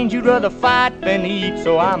changed, you'd rather fight than eat,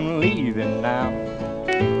 so I'm leaving now.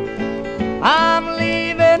 I'm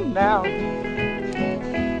leaving now.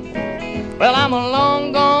 Well, I'm a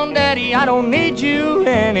long gone daddy, I don't need you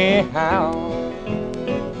anyhow.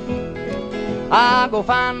 I'll go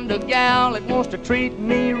find a gal that wants to treat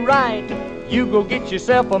me right. You go get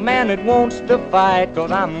yourself a man that wants to fight,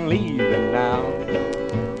 'cause I'm leaving now.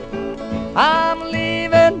 I'm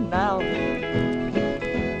leaving now.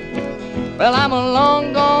 Well, I'm a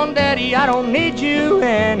long gone daddy, I don't need you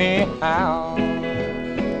anyhow.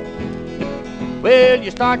 Well,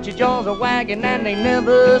 you start your jaws a wagging and they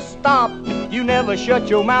never stop. You never shut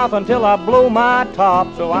your mouth until I blow my top,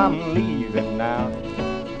 so I'm leaving now.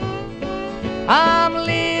 I'm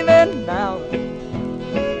leaving now.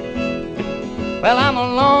 Well, I'm a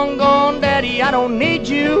long gone daddy, I don't need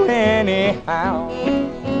you anyhow.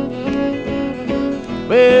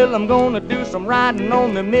 Well, I'm gonna do some riding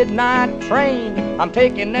on the midnight train. I'm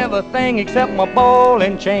taking everything except my ball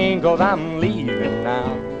and chain, 'cause I'm leaving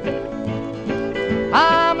now.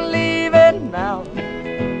 I'm leaving now.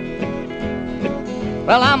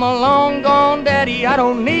 Well, I'm a long gone daddy, I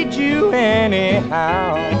don't need you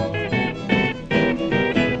anyhow.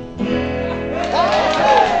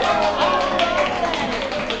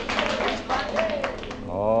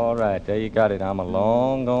 All right, there you got it. I'm a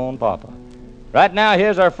long gone papa. Right now,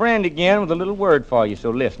 here's our friend again with a little word for you, so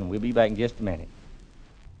listen. We'll be back in just a minute.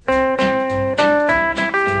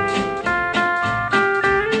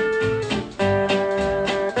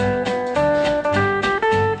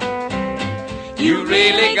 You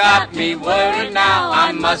really got me worried now.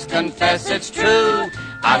 I must confess it's true.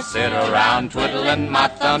 I sit around twiddling my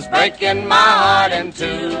thumbs, breaking my heart in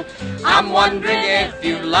two. I'm wondering if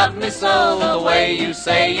you love me so the way you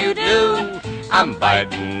say you do. I'm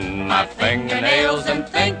biting my fingernails and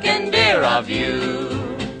thinking, dear, of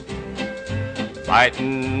you.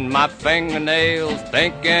 Biting my fingernails,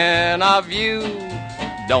 thinking of you.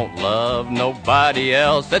 Don't love nobody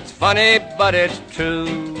else. It's funny, but it's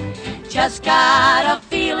true. Just got a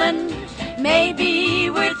feeling maybe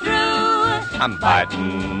we're through. I'm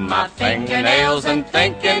biting my fingernails and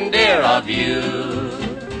thinking, dear, of you.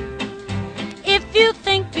 If you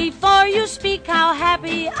think before you speak how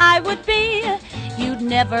happy I would be, you'd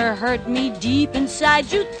never hurt me deep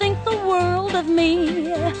inside. You'd think the world of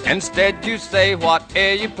me. Instead you say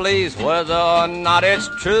whatever you please, whether or not it's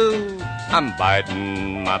true. I'm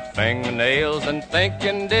biting my fingernails and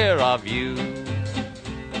thinking, dear, of you.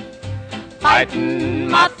 Biting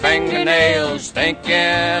my fingernails,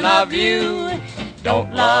 thinking of you.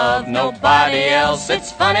 Don't love nobody else.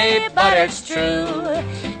 It's funny, but it's true.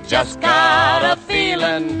 Just got a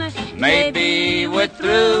feeling maybe we're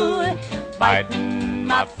through. Biting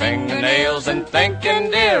my fingernails and thinking,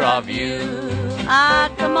 dear, of you. Ah,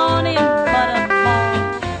 come on in,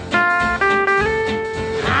 butterball.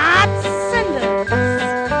 Hot cinders.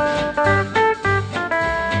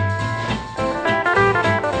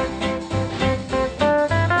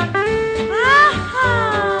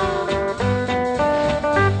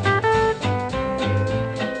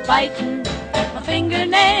 Biting my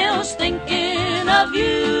fingernails, thinking of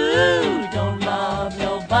you. Don't love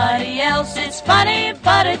nobody else. It's funny,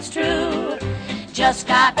 but it's true. Just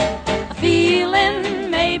got a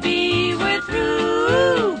feeling maybe we're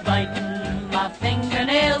through. Biting my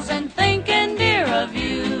fingernails and thinking, dear, of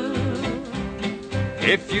you.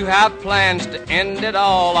 If you have plans to end it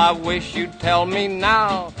all, I wish you'd tell me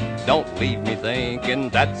now. Don't leave me thinking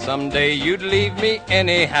that someday you'd leave me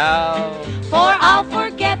anyhow. For I'll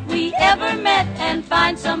forget we ever met and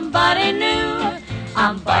find somebody new.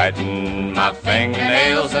 I'm biting my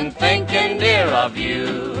fingernails and thinking, dear, of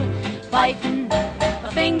you. Biting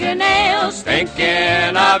my fingernails,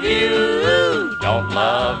 thinking of you. Don't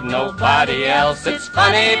love nobody else. It's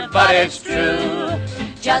funny, but it's true.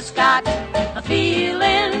 Just got a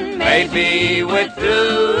feeling maybe we're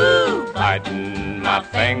through. Biting my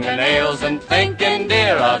fingernails and thinking,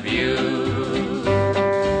 dear, of you.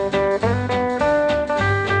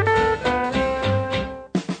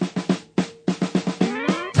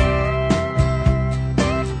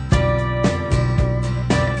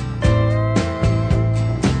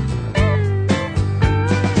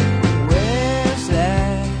 Where's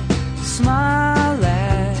that smile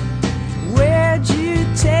at? Where'd you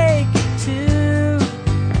take it to?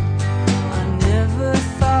 I never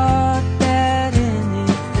thought that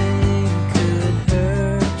anything could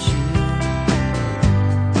hurt you.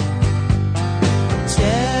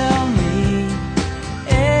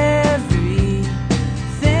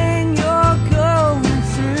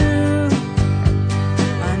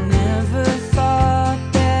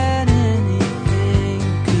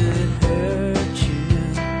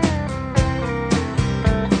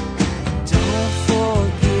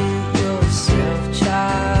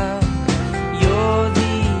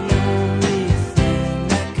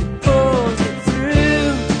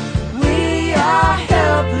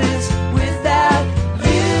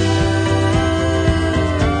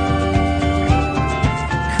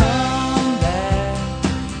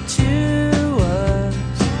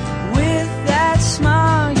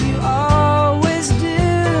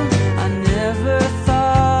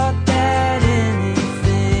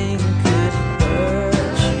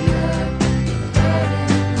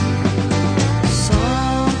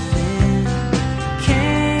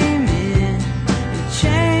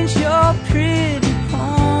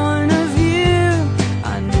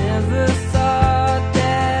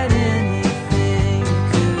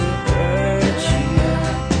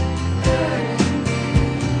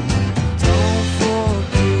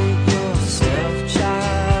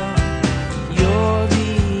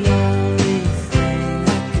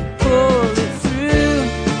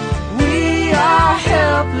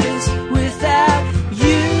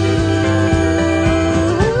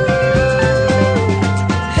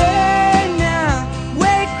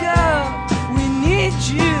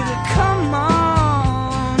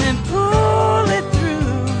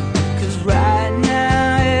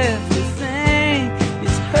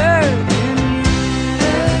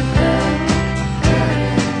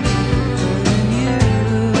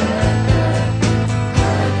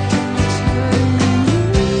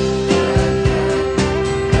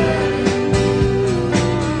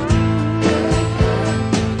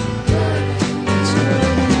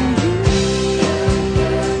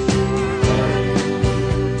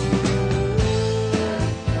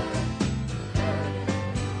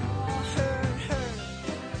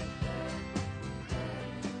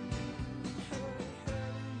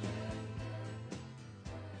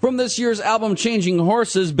 From this year's album Changing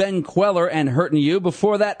Horses, Ben Queller and Hurtin' You.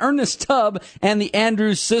 Before that, Ernest Tubb and the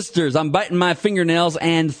Andrews Sisters. I'm biting my fingernails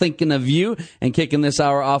and thinking of you. And kicking this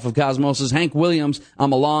hour off of Cosmosis, Hank Williams,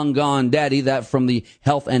 I'm a Long Gone Daddy. That from the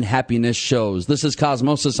Health and Happiness shows. This is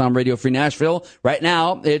Cosmosis on Radio Free Nashville. Right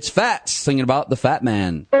now, it's Fats singing about the Fat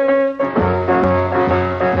Man.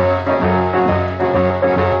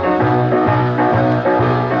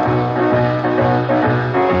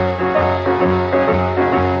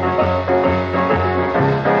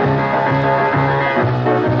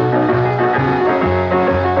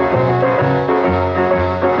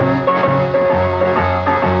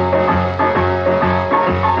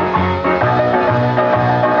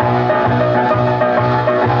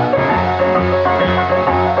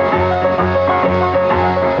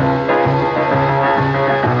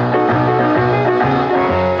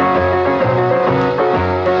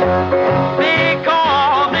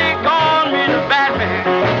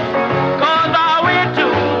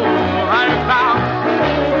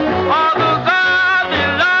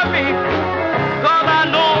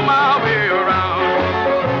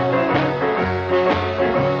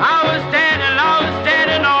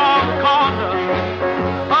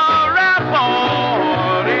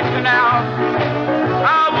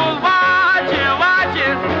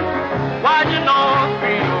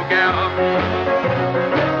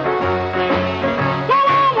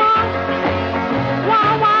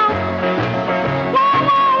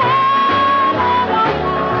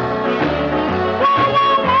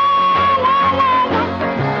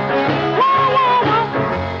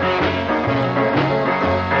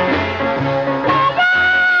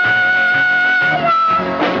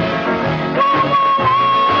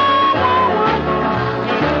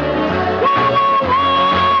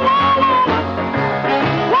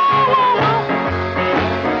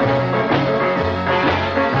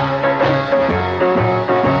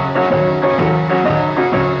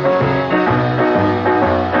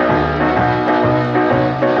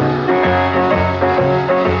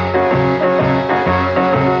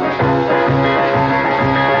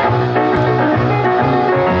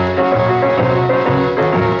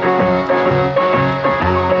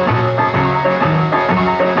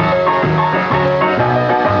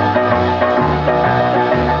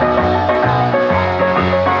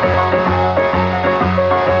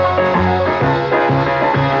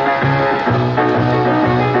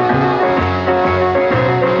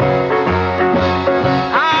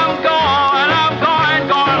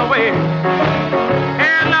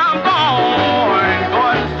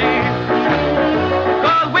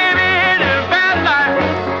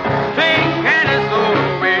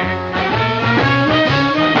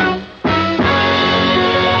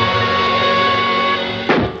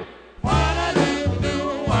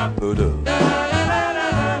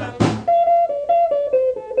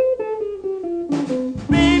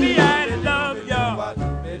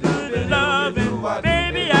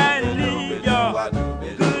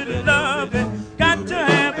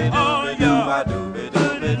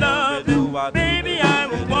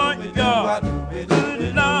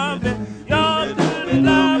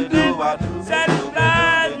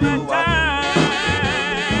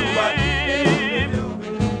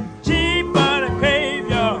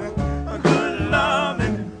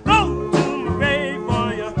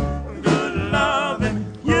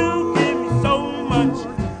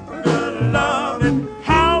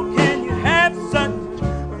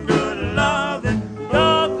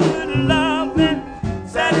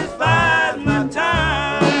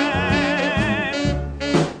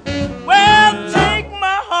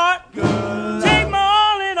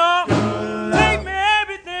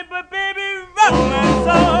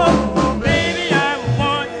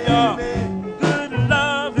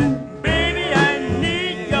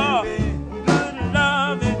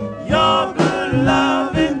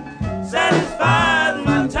 Satisfies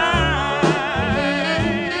my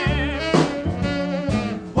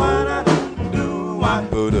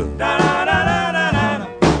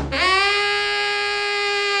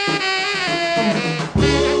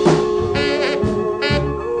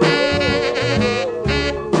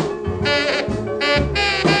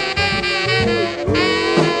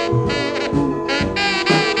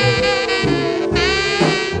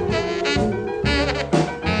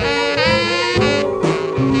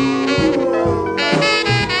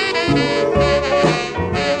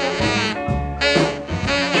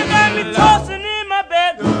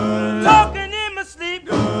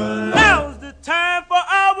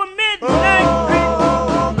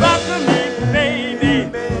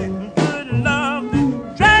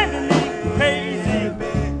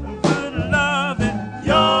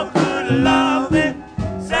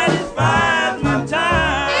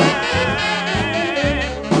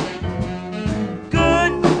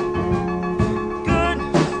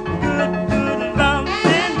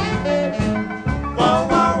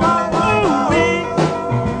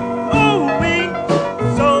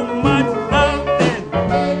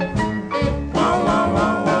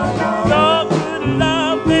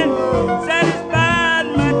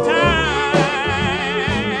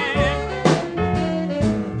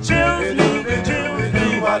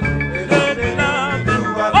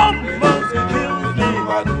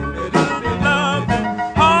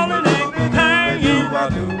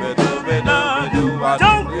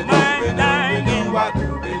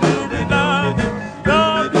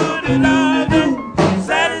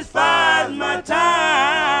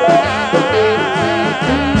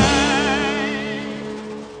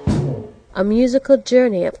A musical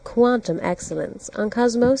journey of quantum excellence on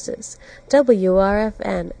Cosmosis,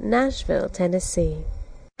 WRFN, Nashville, Tennessee.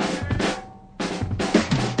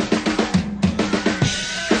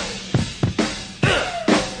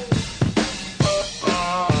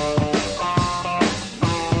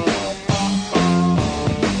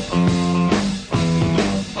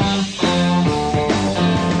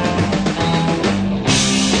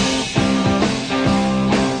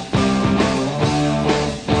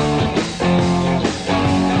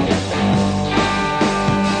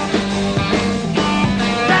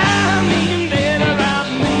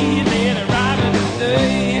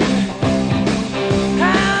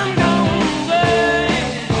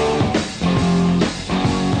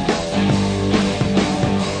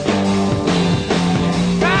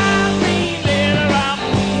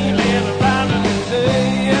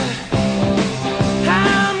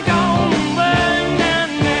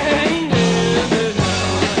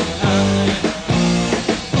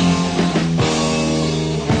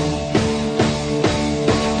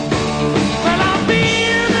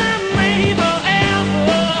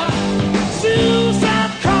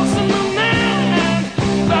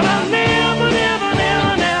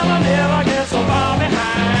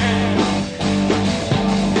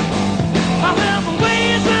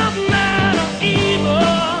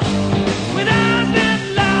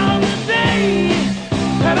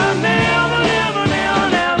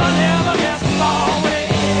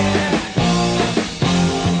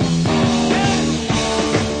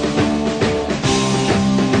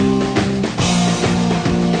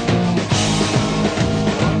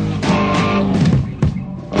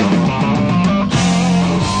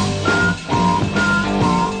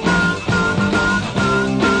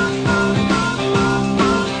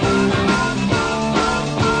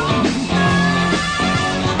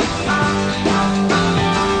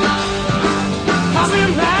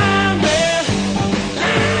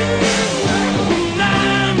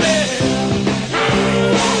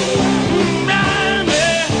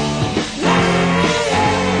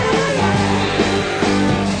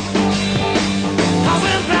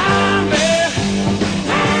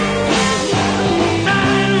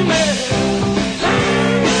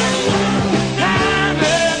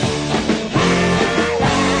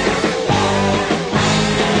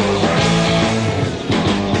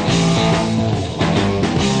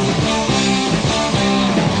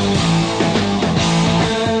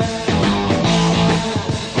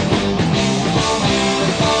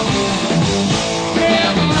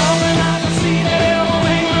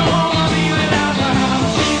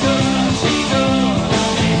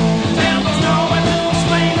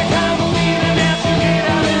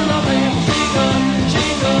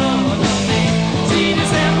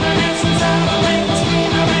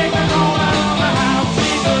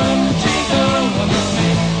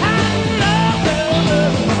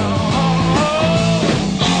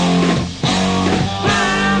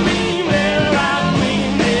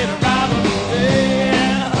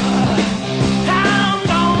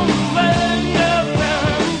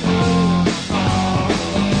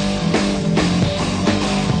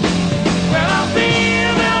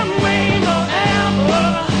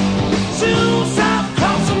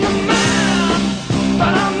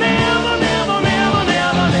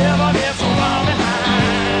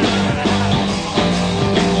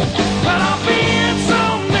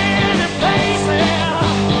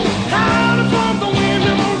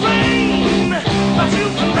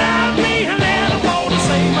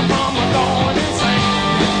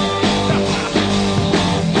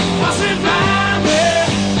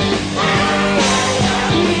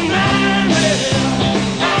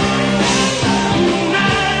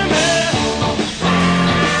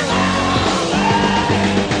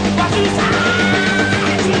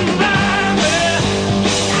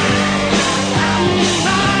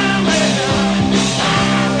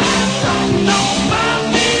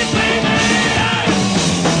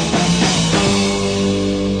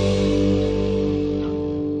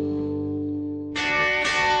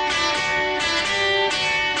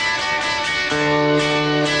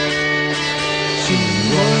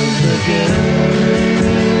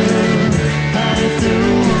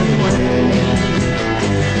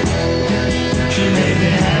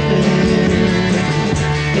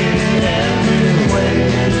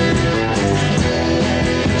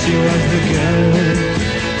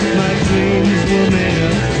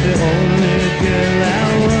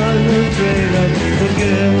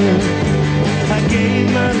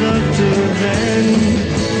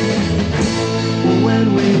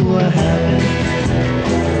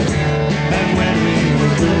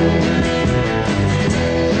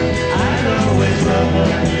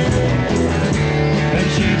 And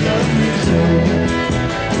she loved me too.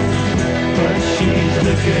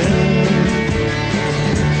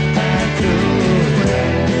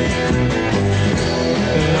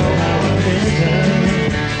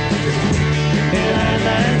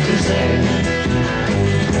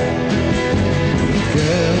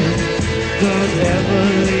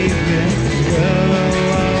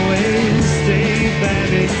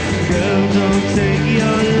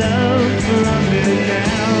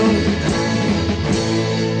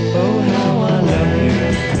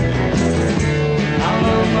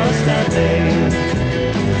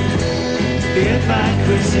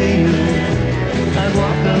 see you, I'd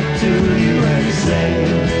walk up to you and say,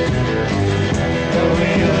 oh,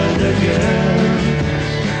 you're the girl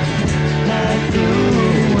I threw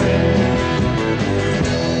away.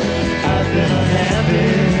 I've been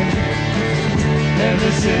unhappy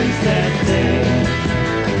ever since that day.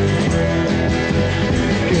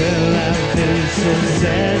 Girl, I've been so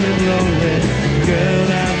sad and lonely. Girl,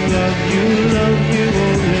 I've loved you only.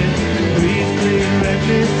 Please, please let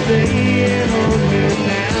me stay and hold me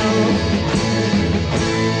now.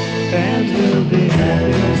 And we'll be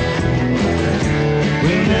happy.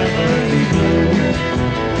 We'll never be blue.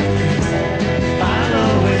 I'll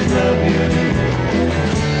always love you,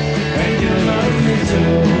 and you'll love me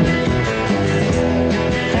too.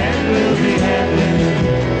 And we'll be happy.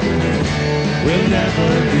 We'll never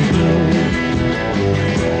be blue.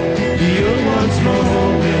 You'll once more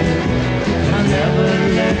hold me. I'll never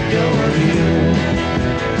let go of you.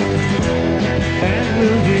 And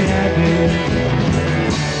we'll be happy.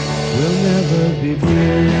 We'll never be blue.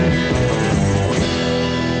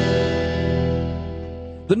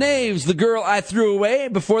 The Knaves, The Girl I Threw Away.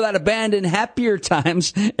 Before that, a band in Happier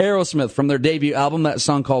Times, Aerosmith, from their debut album, that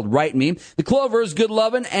song called Write Me. The Clovers, Good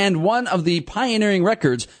Lovin', and one of the pioneering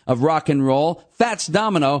records of rock and roll, Fats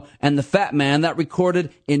Domino and the Fat Man, that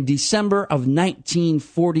recorded in December of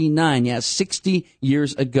 1949. Yeah, 60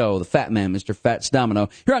 years ago. The Fat Man, Mr. Fats Domino.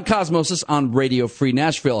 Here on Cosmosis on Radio Free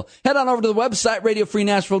Nashville. Head on over to the website,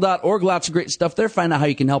 radiofreenashville.org. Lots of great stuff there. Find out how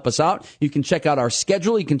you can help us out. You can check out our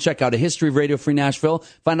schedule. You can check out a history of Radio Free Nashville.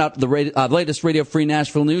 Find out the latest Radio Free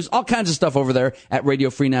Nashville news. All kinds of stuff over there at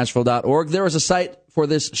radiofreenashville.org. There is a site for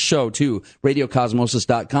this show, too,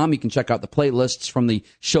 radiocosmosis.com. You can check out the playlists from the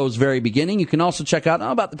show's very beginning. You can also check out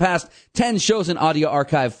about the past 10 shows in audio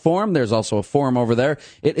archive form. There's also a forum over there.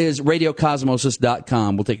 It is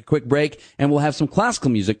radiocosmosis.com. We'll take a quick break, and we'll have some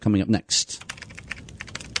classical music coming up next.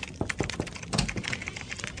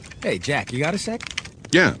 Hey, Jack, you got a sec?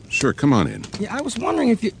 Yeah, sure, come on in. Yeah, I was wondering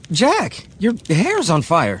if you... Jack, your hair's on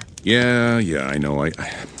fire. Yeah, I know. I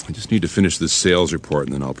just need to finish this sales report,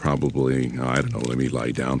 and then I'll probably, I don't know, let me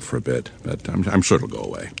lie down for a bit. But I'm sure it'll go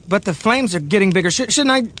away. But the flames are getting bigger.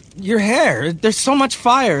 Shouldn't I... Your hair, there's so much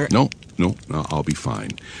fire. No, I'll be fine.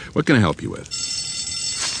 What can I help you with?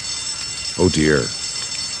 Oh, dear.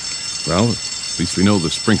 Well, at least we know the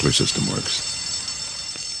sprinkler system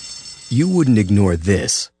works. You wouldn't ignore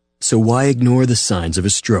this, so why ignore the signs of a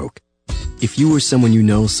stroke? If you or someone you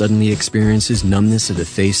know suddenly experiences numbness of the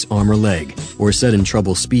face, arm, or leg, or sudden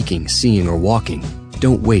trouble speaking, seeing, or walking,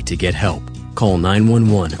 don't wait to get help. Call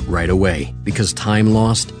 911 right away, because time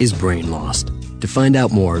lost is brain lost. To find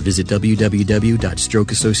out more, visit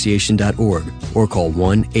www.strokeassociation.org or call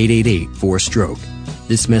 1-888-4STROKE.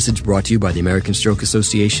 This message brought to you by the American Stroke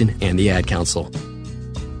Association and the Ad Council.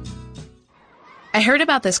 I heard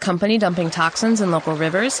about this company dumping toxins in local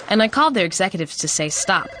rivers, and I called their executives to say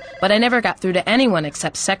stop, but I never got through to anyone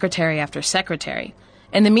except secretary after secretary.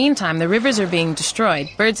 In the meantime, the rivers are being destroyed,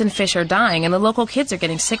 birds and fish are dying, and the local kids are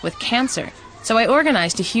getting sick with cancer. So I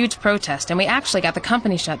organized a huge protest, and we actually got the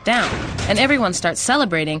company shut down. And everyone starts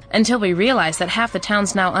celebrating until we realize that half the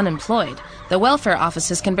town's now unemployed. The welfare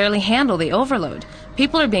offices can barely handle the overload.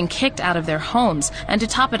 People are being kicked out of their homes, and to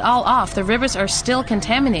top it all off, the rivers are still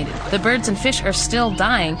contaminated. The birds and fish are still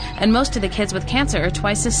dying, and most of the kids with cancer are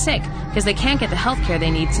twice as sick because they can't get the health care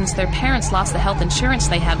they need since their parents lost the health insurance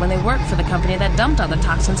they had when they worked for the company that dumped all the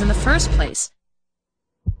toxins in the first place.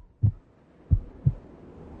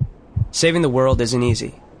 Saving the world isn't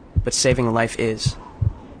easy, but saving a life is.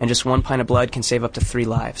 And just 1 pint of blood can save up to 3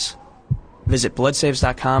 lives. Visit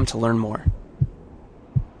bloodsaves.com to learn more.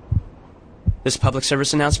 This public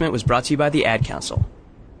service announcement was brought to you by the Ad Council.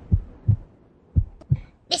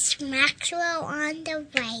 It's Maxwell on the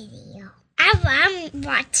radio. I love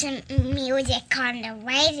watching music on the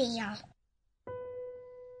radio.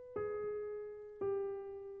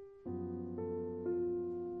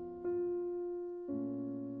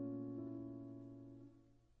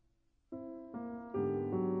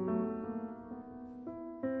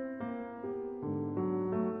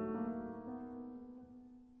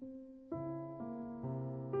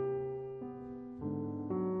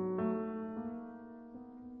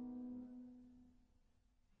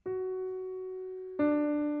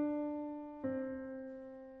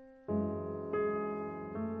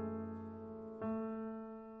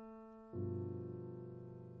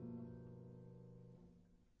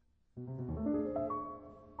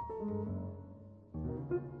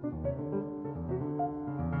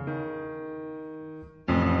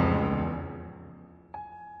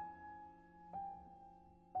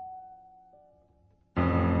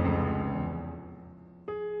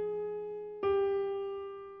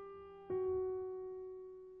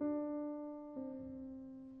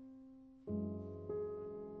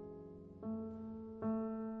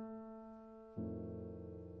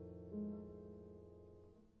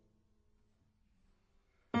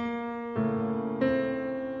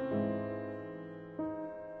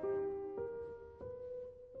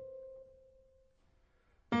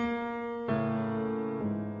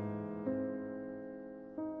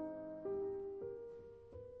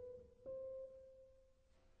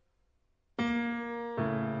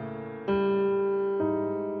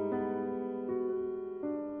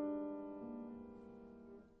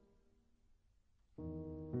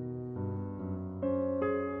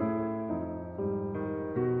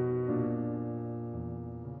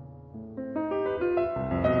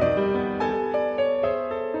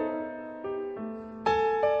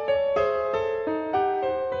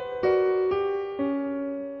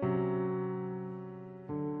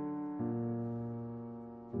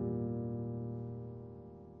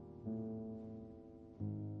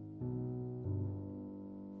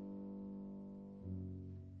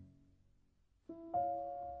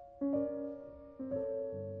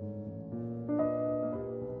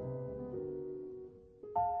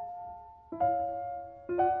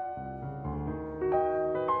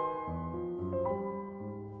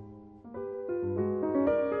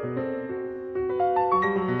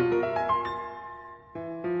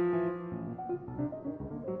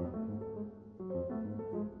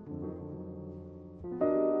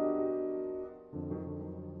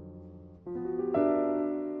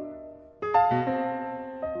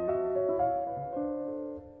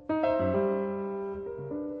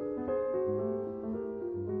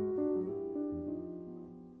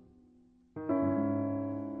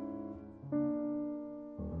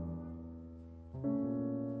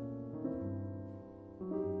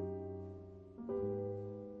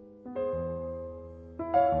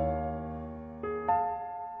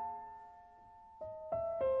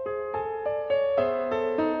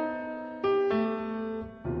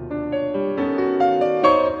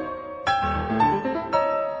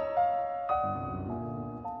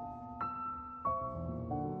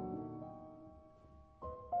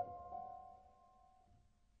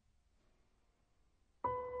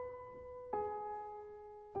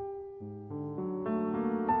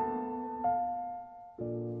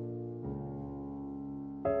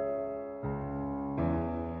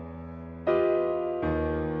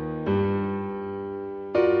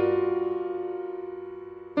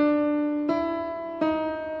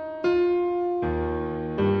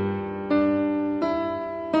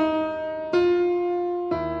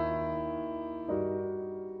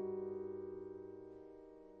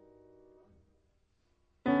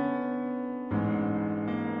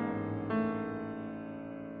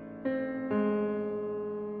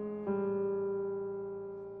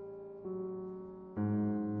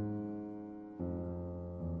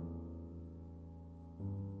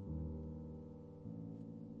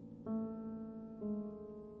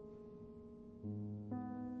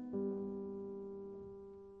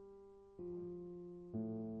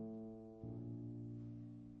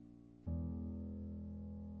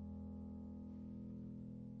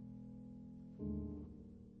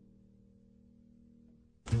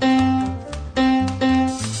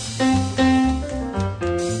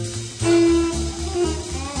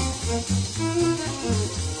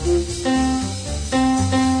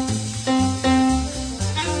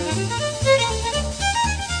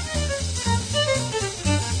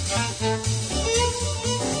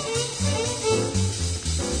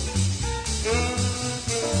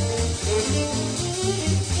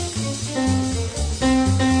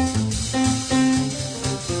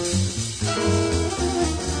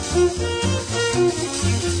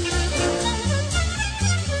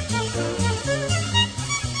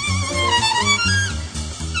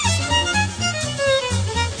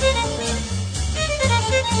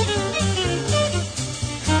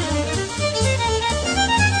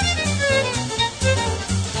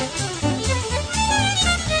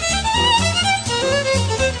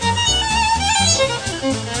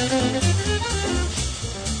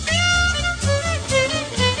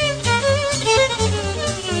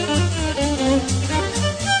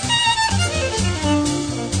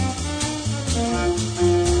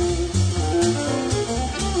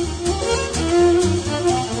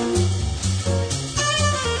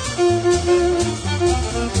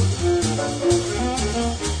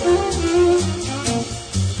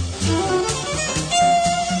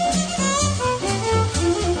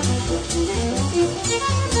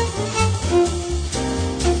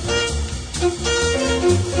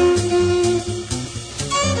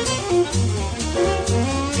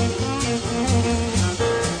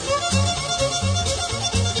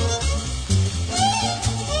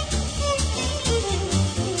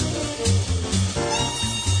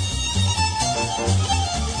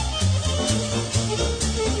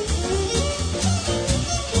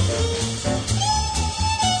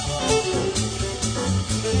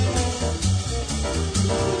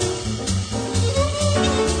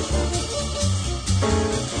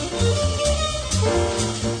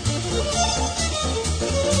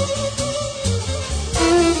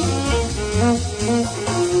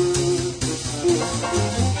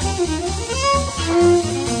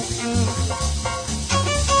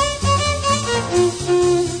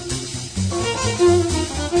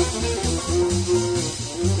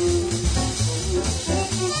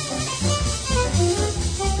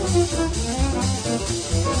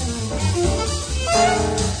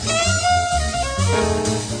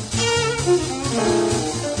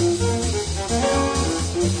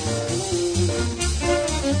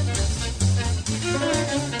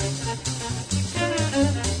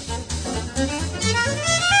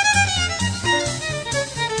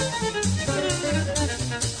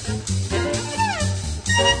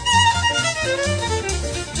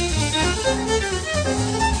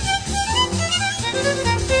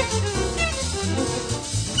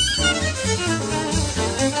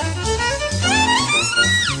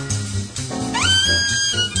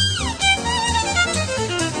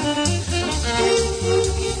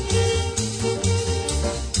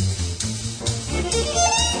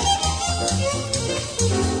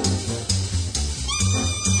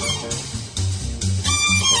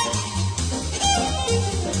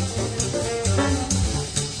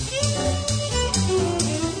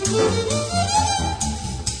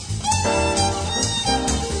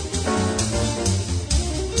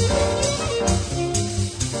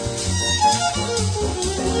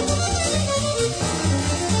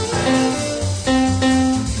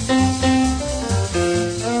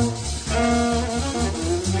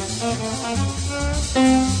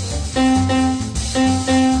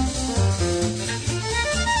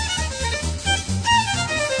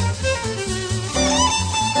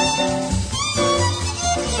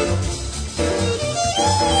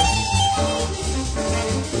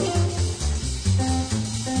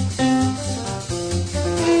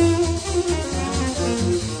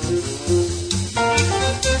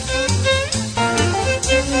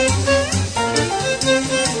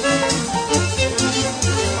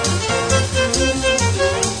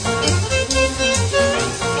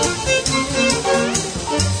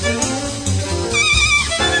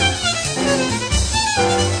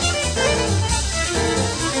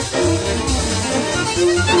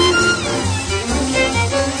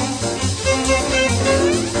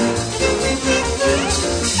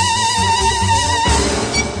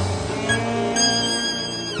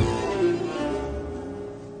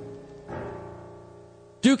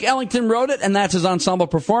 Duke Ellington wrote it, and that's his ensemble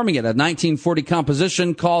performing it, a 1940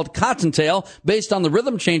 composition called Cottontail, based on the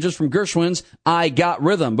rhythm changes from Gershwin's I Got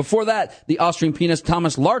Rhythm. Before that, the Austrian pianist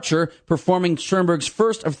Thomas Larcher performing Schoenberg's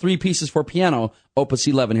first of three pieces for piano, Opus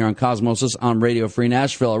 11, here on Cosmosis on Radio Free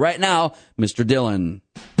Nashville. Right now, Mr. Dillon.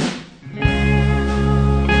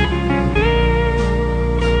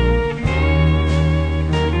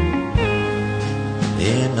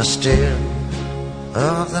 the still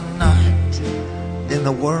of the night, in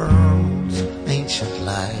the world's ancient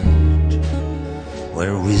light,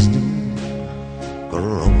 where wisdom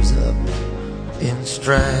grows up in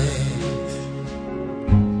strife.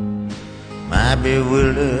 My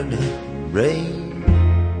bewildered brain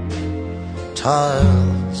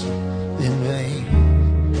toils in vain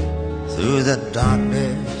through the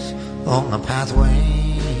darkness on the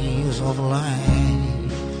pathways of life.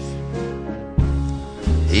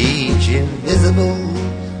 Each invisible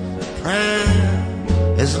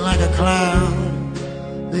prayer is like a cloud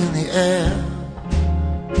in the air.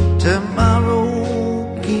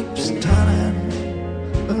 Tomorrow keeps turning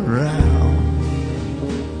around.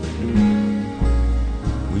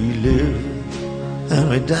 We live and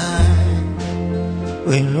we die,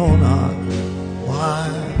 we know not why,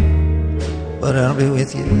 but I'll be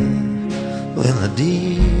with you when the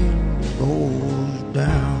deal goes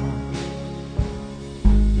down.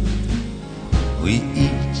 We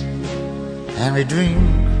eat and we drink,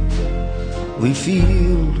 we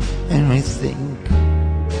feel and we think.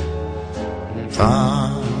 Far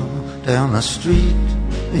down the street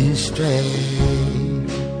we stray.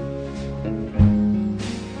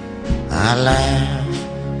 I laugh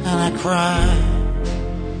and I cry,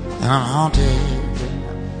 and I'm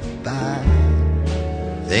haunted by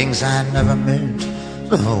things I never meant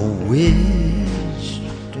or wished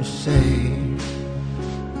to say.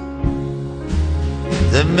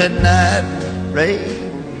 The midnight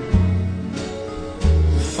rain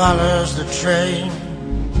follows the train.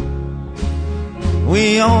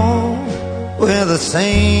 We all wear the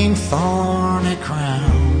same thorny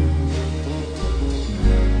crown.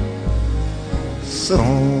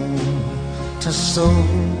 Soul to soul,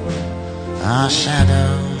 our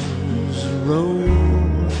shadows roll,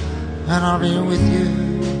 and I'll be with you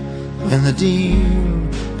when the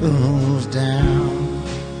deal goes down.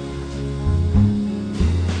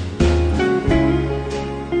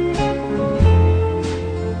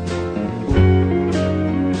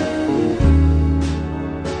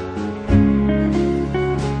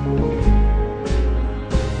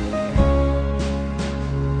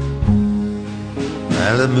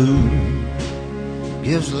 The moon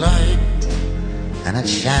gives light and it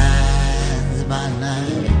shines by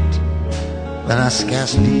night, but I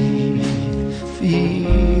scarcely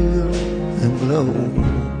feel the glow.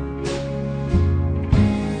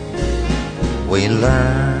 We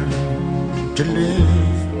learn to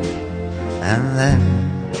live and then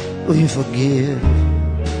we forgive,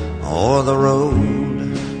 or the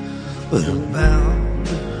road we're bound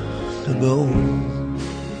to go.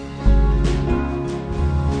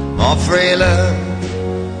 More frailer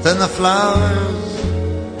than the flowers,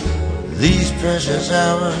 these precious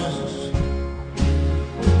hours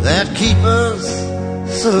that keep us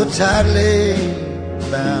so tightly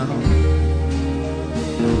bound.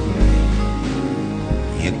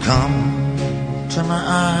 You come to my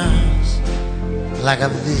eyes like a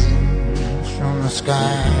vision from the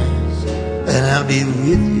skies, and I'll be with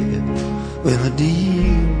you when the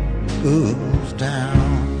deal goes down.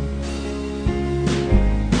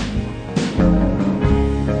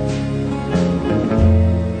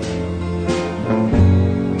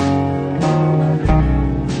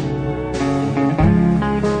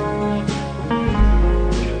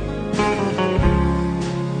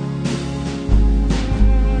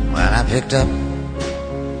 Picked up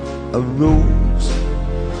a rose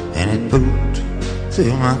and it pooped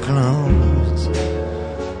through my clothes.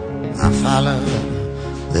 I followed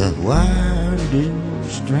the winding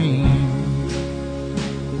stream.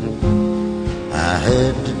 I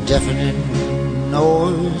heard the deafening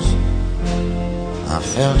noise. I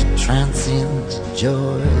felt transient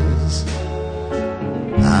joys.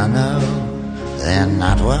 I know they're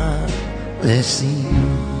not what they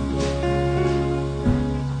seem.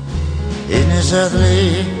 In this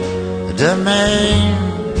earthly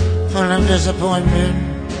domain, full of disappointment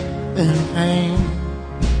and pain,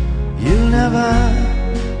 you'll never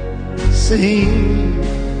see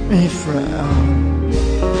me frown.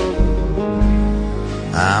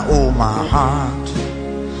 I owe my heart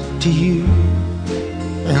to you,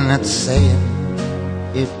 and that's saying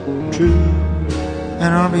it true.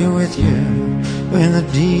 And I'll be with you when the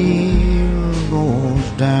deal goes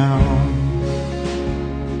down.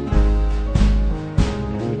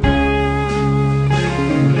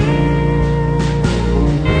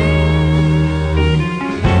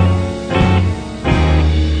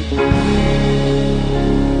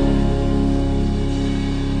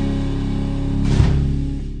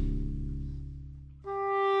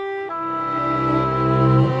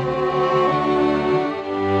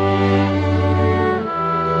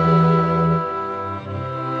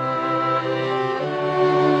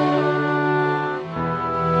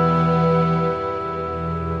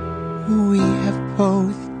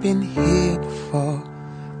 been here before,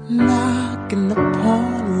 knocking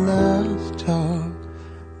upon love's door,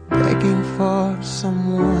 begging for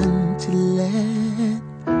someone to let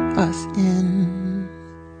us in.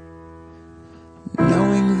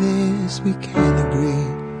 Knowing this, we can agree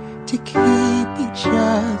to keep each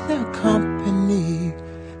other company,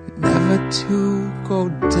 never to go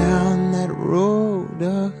down that road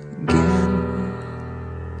again.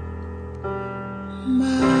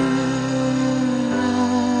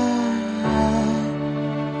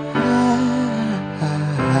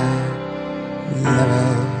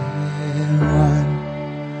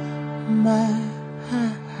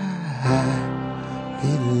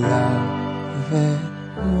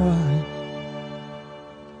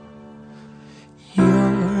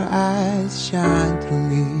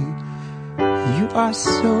 Are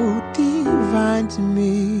so divine to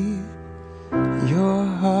me. Your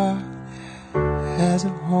heart has a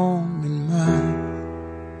home in mine.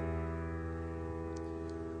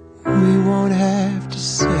 We won't have to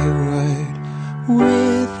say a word.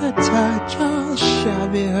 With a touch all shall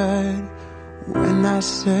be heard. When I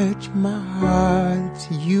search my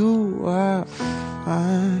heart, you are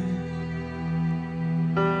fine.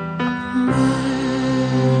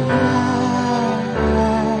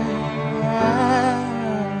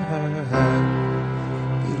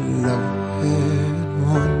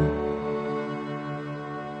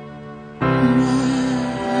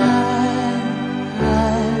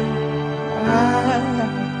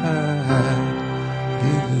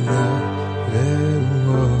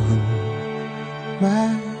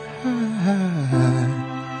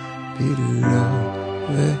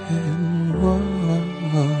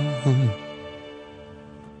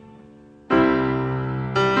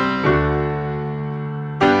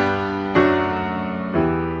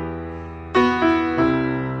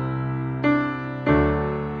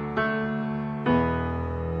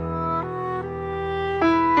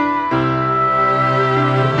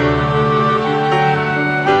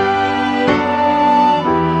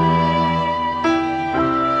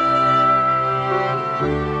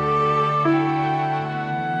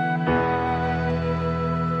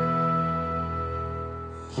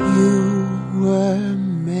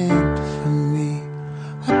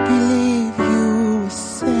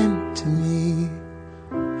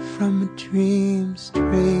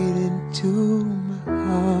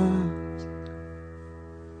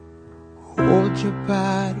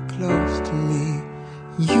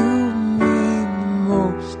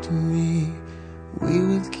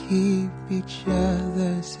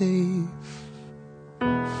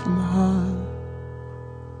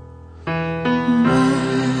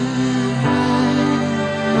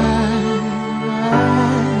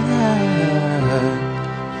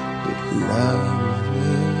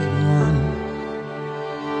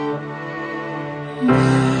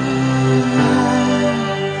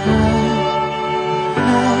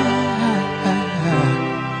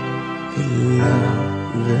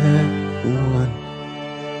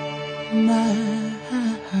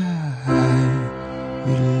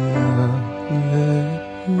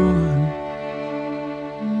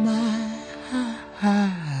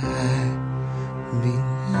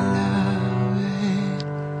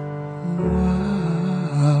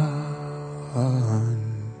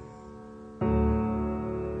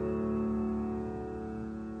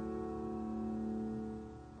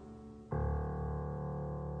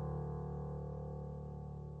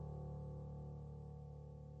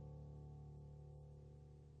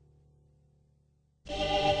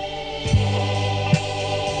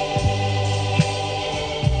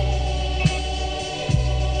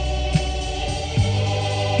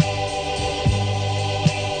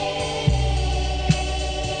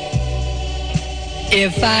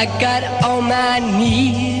 If I got on my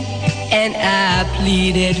knees and I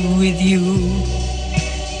pleaded with you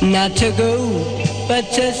not to go, but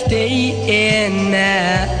to stay in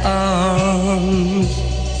my arms,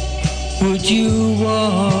 would you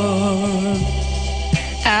walk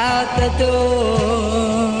out the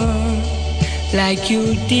door like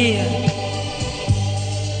you did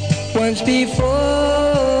once before?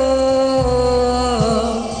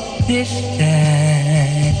 This time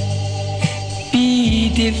be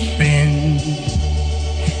different,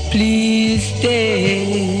 please stay,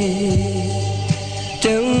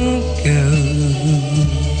 don't go.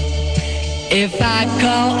 If I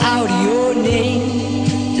call out your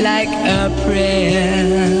name like a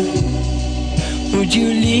prayer, would you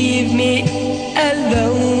leave me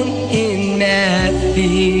alone in my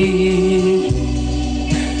fear,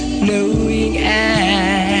 knowing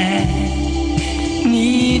I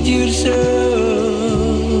need you so?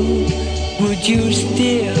 Would you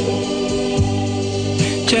still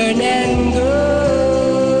turn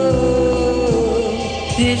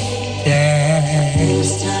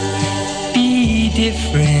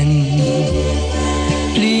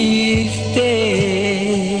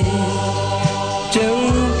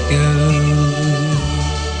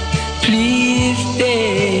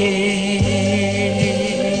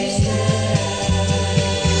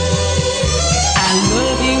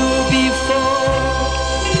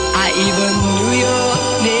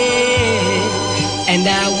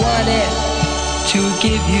to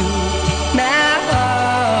give you my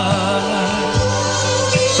heart.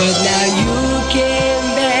 But now you came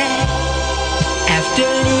back after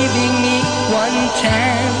leaving me one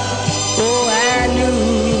time. Oh, I knew,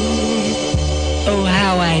 oh,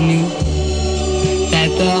 how I knew that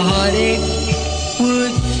the heartache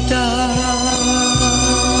would start.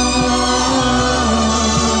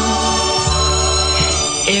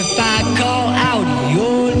 If I call out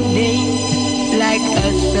your name like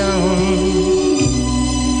a song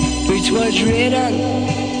which was written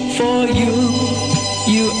for you,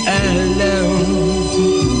 you alone,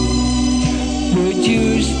 would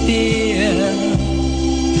you still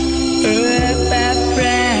hurt my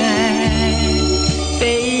pride,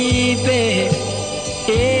 baby,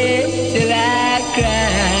 till I cry?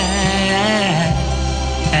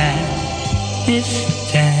 This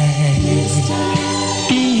time,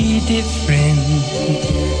 be different.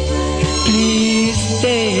 Please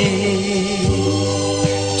stay.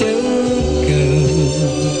 Don't go.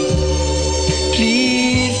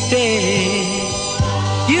 Please stay.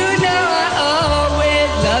 You know I always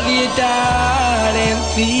love you, darling.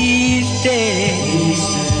 Please stay.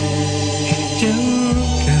 Don't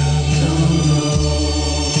go.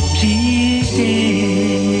 Please stay.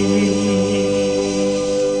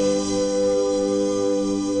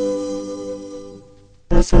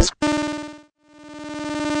 This is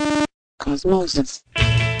Cosmosis.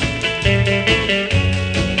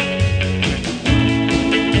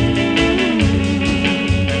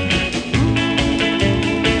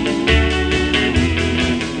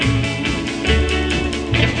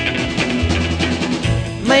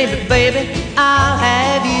 Maybe, baby, I'll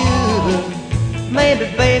have you. Maybe,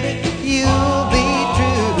 baby, you'll be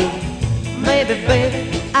true. Maybe, baby,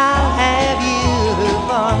 I'll have you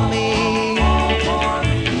for me.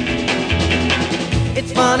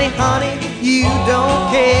 It's funny, honey, you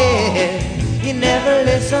don't care. You never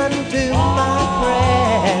listen to my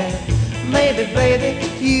prayer. Maybe, baby,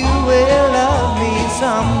 you will love me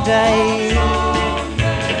someday.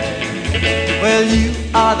 Well, you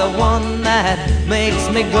are the one that makes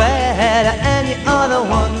me glad, and you are the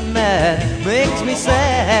one that makes me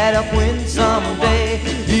sad. When someday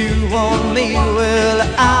you want me, well,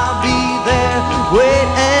 I'll be there, wait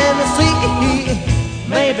and see.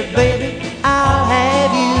 Maybe, baby, I'll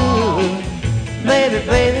have you. Maybe,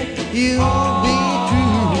 baby, you'll be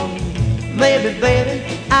true. Maybe, baby,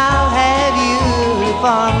 I'll have you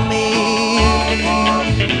for me.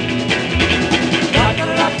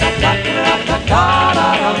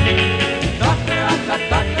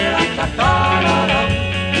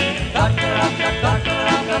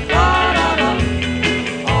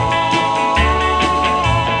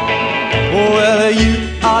 Well, you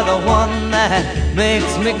are the one that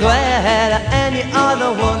makes me glad, and you are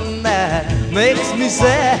the one that makes me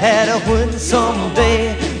sad. When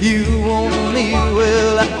someday you want me,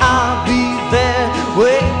 well, I'll be there,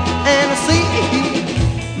 wait and see.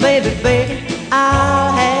 Maybe, baby,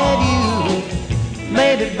 I'll have you.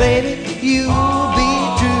 Maybe, baby, you'll be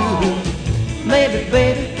true. Maybe,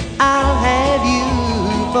 baby, I'll have you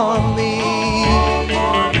for me.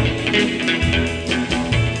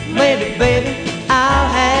 Maybe, baby, I'll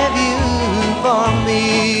have you for me.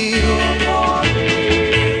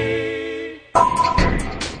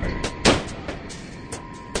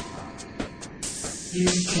 You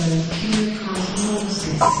can hear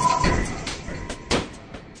Cosmosis.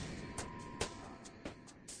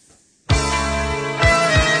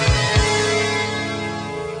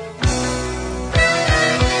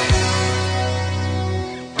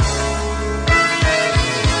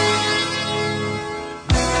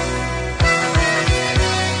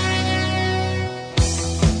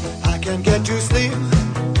 Get to sleep.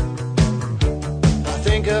 I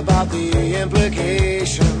think about the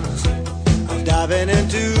implications of diving in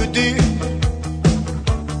too deep,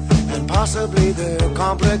 and possibly the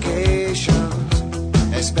complications,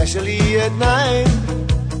 especially at night.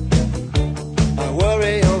 I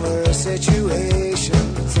worry over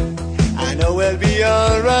situations. I know we'll be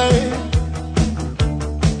alright.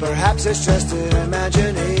 Perhaps it's just an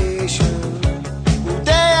imagination.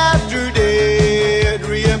 Day after day it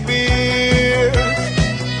reappears.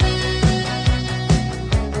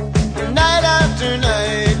 Night after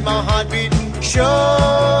night my heartbeat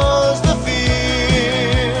shows the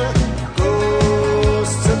fear.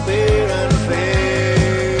 Ghosts appear and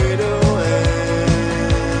fade away.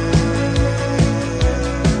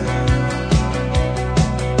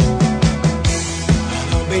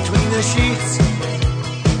 Alone between the sheets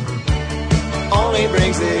only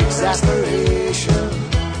brings exasperation.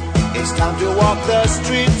 It's time to walk the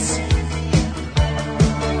streets,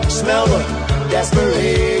 smell the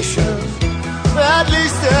desperation.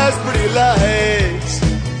 stars, pretty lights.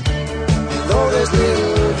 Though there's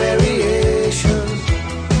little variation,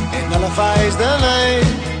 it nullifies the night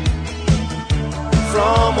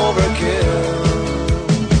from overkill.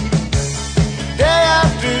 Day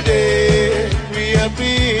after day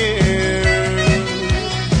reappear.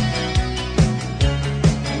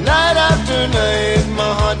 Night after night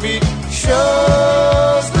my heartbeat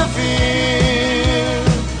shows the fear.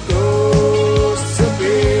 Ghosts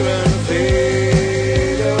appear and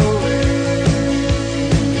fade away.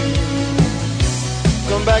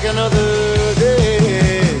 Come back another day.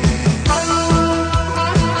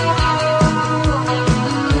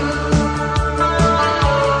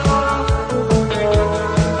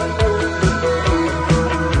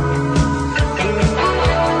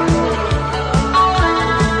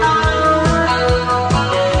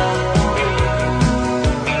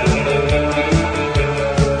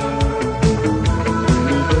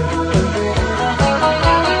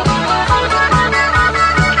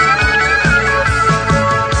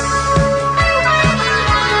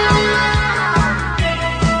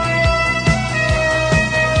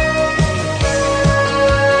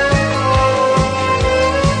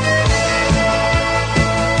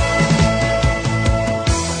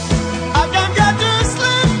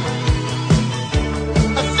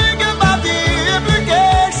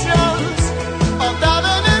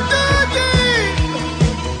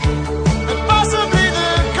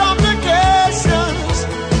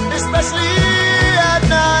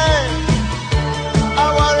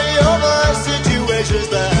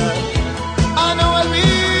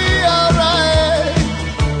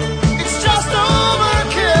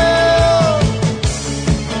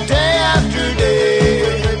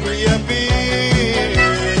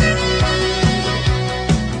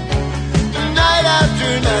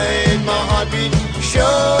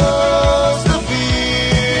 Shows the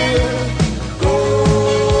fear.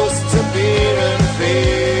 Ghosts appear and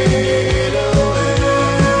fade away.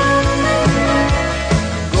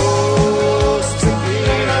 Ghosts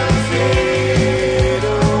appear and fade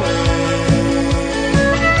away.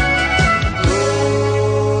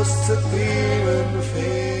 Ghosts appear and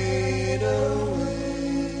fade away.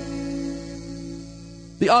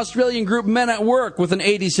 The Australian group Men at Work with an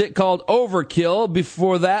 80s hit called Overkill.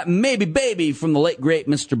 Before that, Maybe Baby from the late great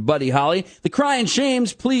Mr. Buddy Holly. The Crying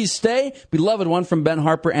Shames, Please Stay. Beloved One from Ben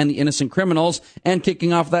Harper and the Innocent Criminals. And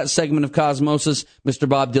kicking off that segment of Cosmosis, Mr.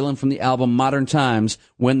 Bob Dylan from the album Modern Times,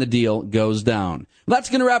 When the Deal Goes Down. Well, that's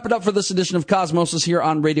going to wrap it up for this edition of Cosmosis here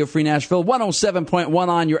on Radio Free Nashville, 107.1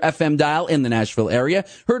 on your FM dial in the Nashville area.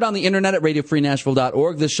 Heard on the internet at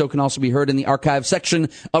radiofreenashville.org. This show can also be heard in the archive section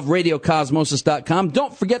of radiocosmosis.com.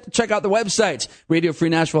 Don't forget to check out the websites. Radio Free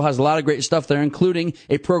Nashville has a lot of great stuff there, including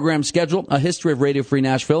a program schedule, a history of Radio Free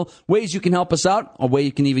Nashville, ways you can help us out, a way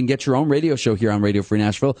you can even get your own radio show here on Radio Free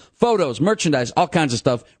Nashville, photos, merchandise, all kinds of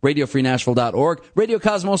stuff, radiofreenashville.org.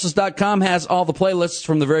 Radiocosmosis.com has all the playlists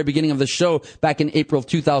from the very beginning of the show back in April of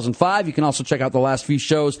 2005. You can also check out the last few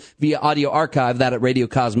shows via audio archive, that at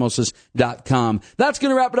radiocosmosis.com. That's going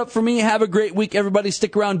to wrap it up for me. Have a great week, everybody.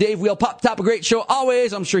 Stick around. Dave Wheel, Pop Top, a great show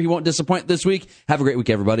always. I'm sure he won't disappoint this week. Have a great week,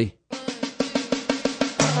 everybody.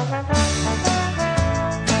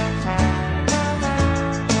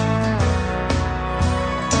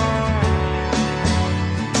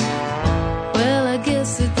 Well, I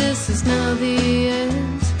guess that this is now the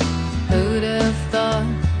end. Who'd have thought,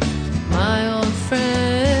 my old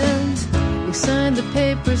friend? We signed the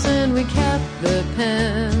papers and we capped the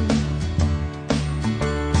pen.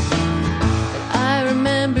 But I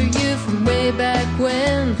remember you from way back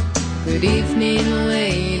when. Good evening,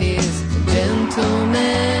 ladies and gentlemen.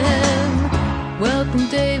 Welcome,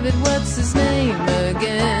 David, what's his name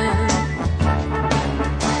again?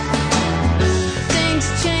 Things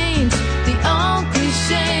change, the old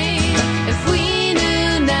cliche. If we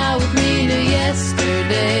knew now what we knew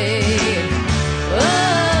yesterday,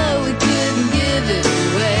 oh, we couldn't give it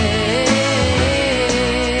away.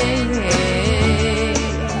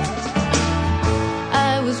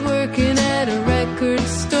 I was working at a record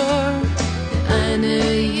store. I knew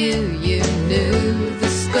you knew the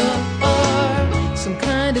score. Some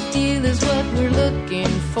kind of deal is what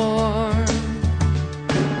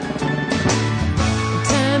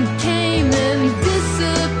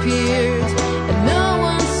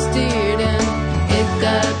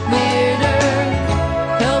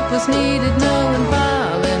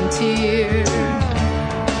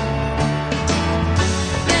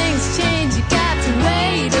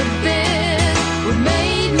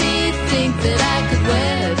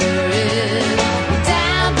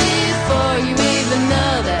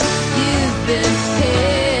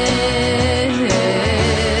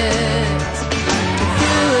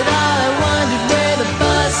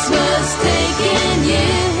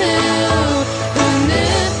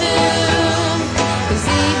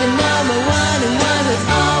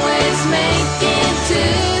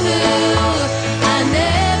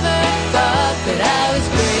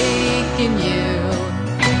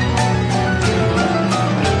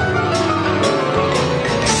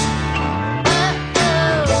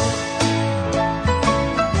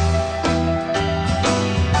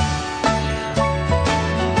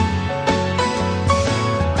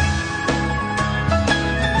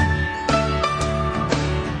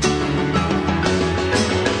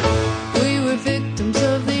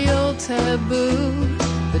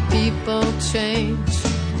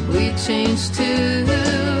we change too.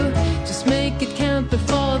 Just make it count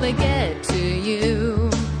before they get to you.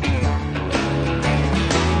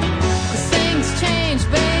 'Cause things change,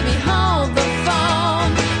 baby, hold the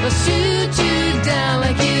phone. They'll shoot you down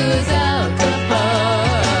like you was Al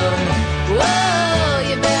Capone. Whoa,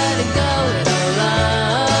 you better go it alone.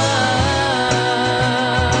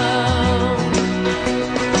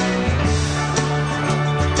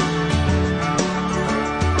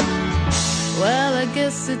 Well, I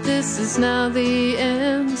guess that this is now the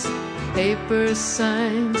end. Paper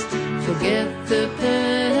signs, forget the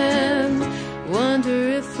pen. Wonder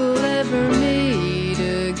if we'll ever meet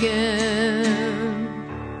again.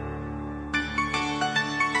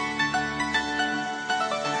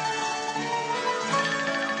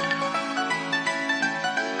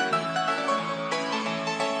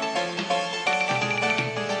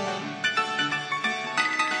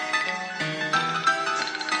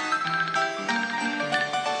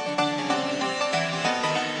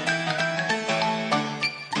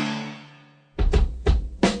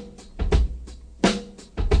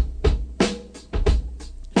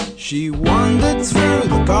 She wandered through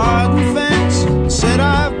the garden fence, said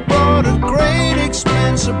I've bought a great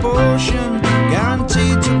expensive potion,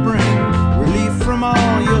 guaranteed to bring relief from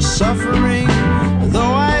all your suffering.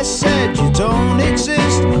 Though I said you don't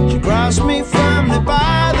exist, she grasped me firmly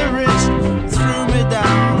by the wrist, threw me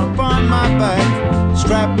down upon my back,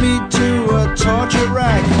 strapped me to a torture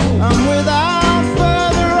rack, and without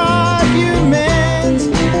further argument,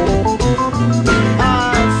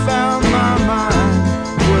 I found my mind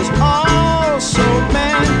was also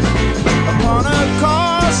bent upon a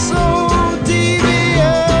cause so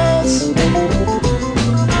devious.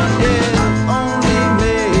 It only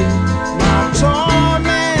made my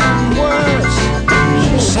torment worse.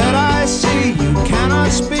 She said, I see you cannot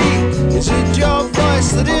speak. Is it your voice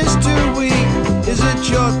that is too weak? Is it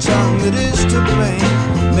your tongue that is to blame?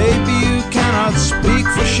 Maybe you cannot speak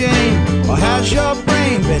for shame. Or has your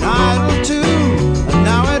brain been idle too? And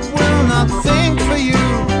now it will not think for you.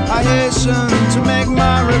 I hastened to make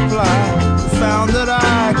my reply, found that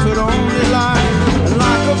I could only lie. And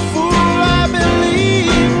like a fool I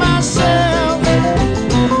believed myself,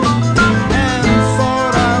 and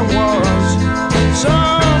thought I was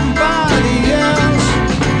somebody else.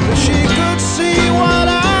 But she could see what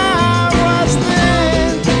I was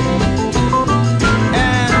then,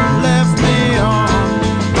 and left me on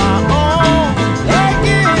my own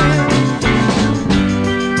again.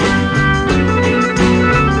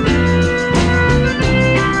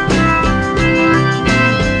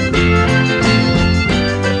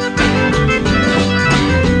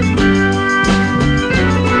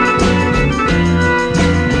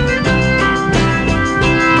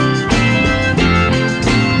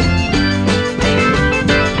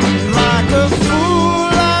 Like a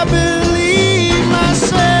fool I believed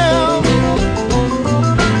myself,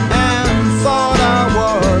 and thought I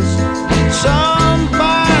was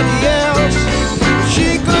somebody else. She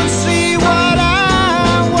could see what I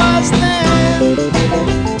was then,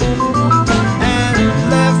 and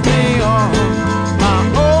left me on my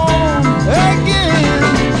own again.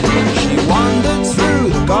 She wandered through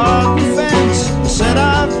the garden fence, said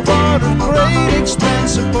I've bought a great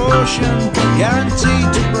expensive potion, guaranteed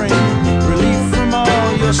to bring relief from all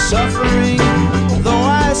your suffering.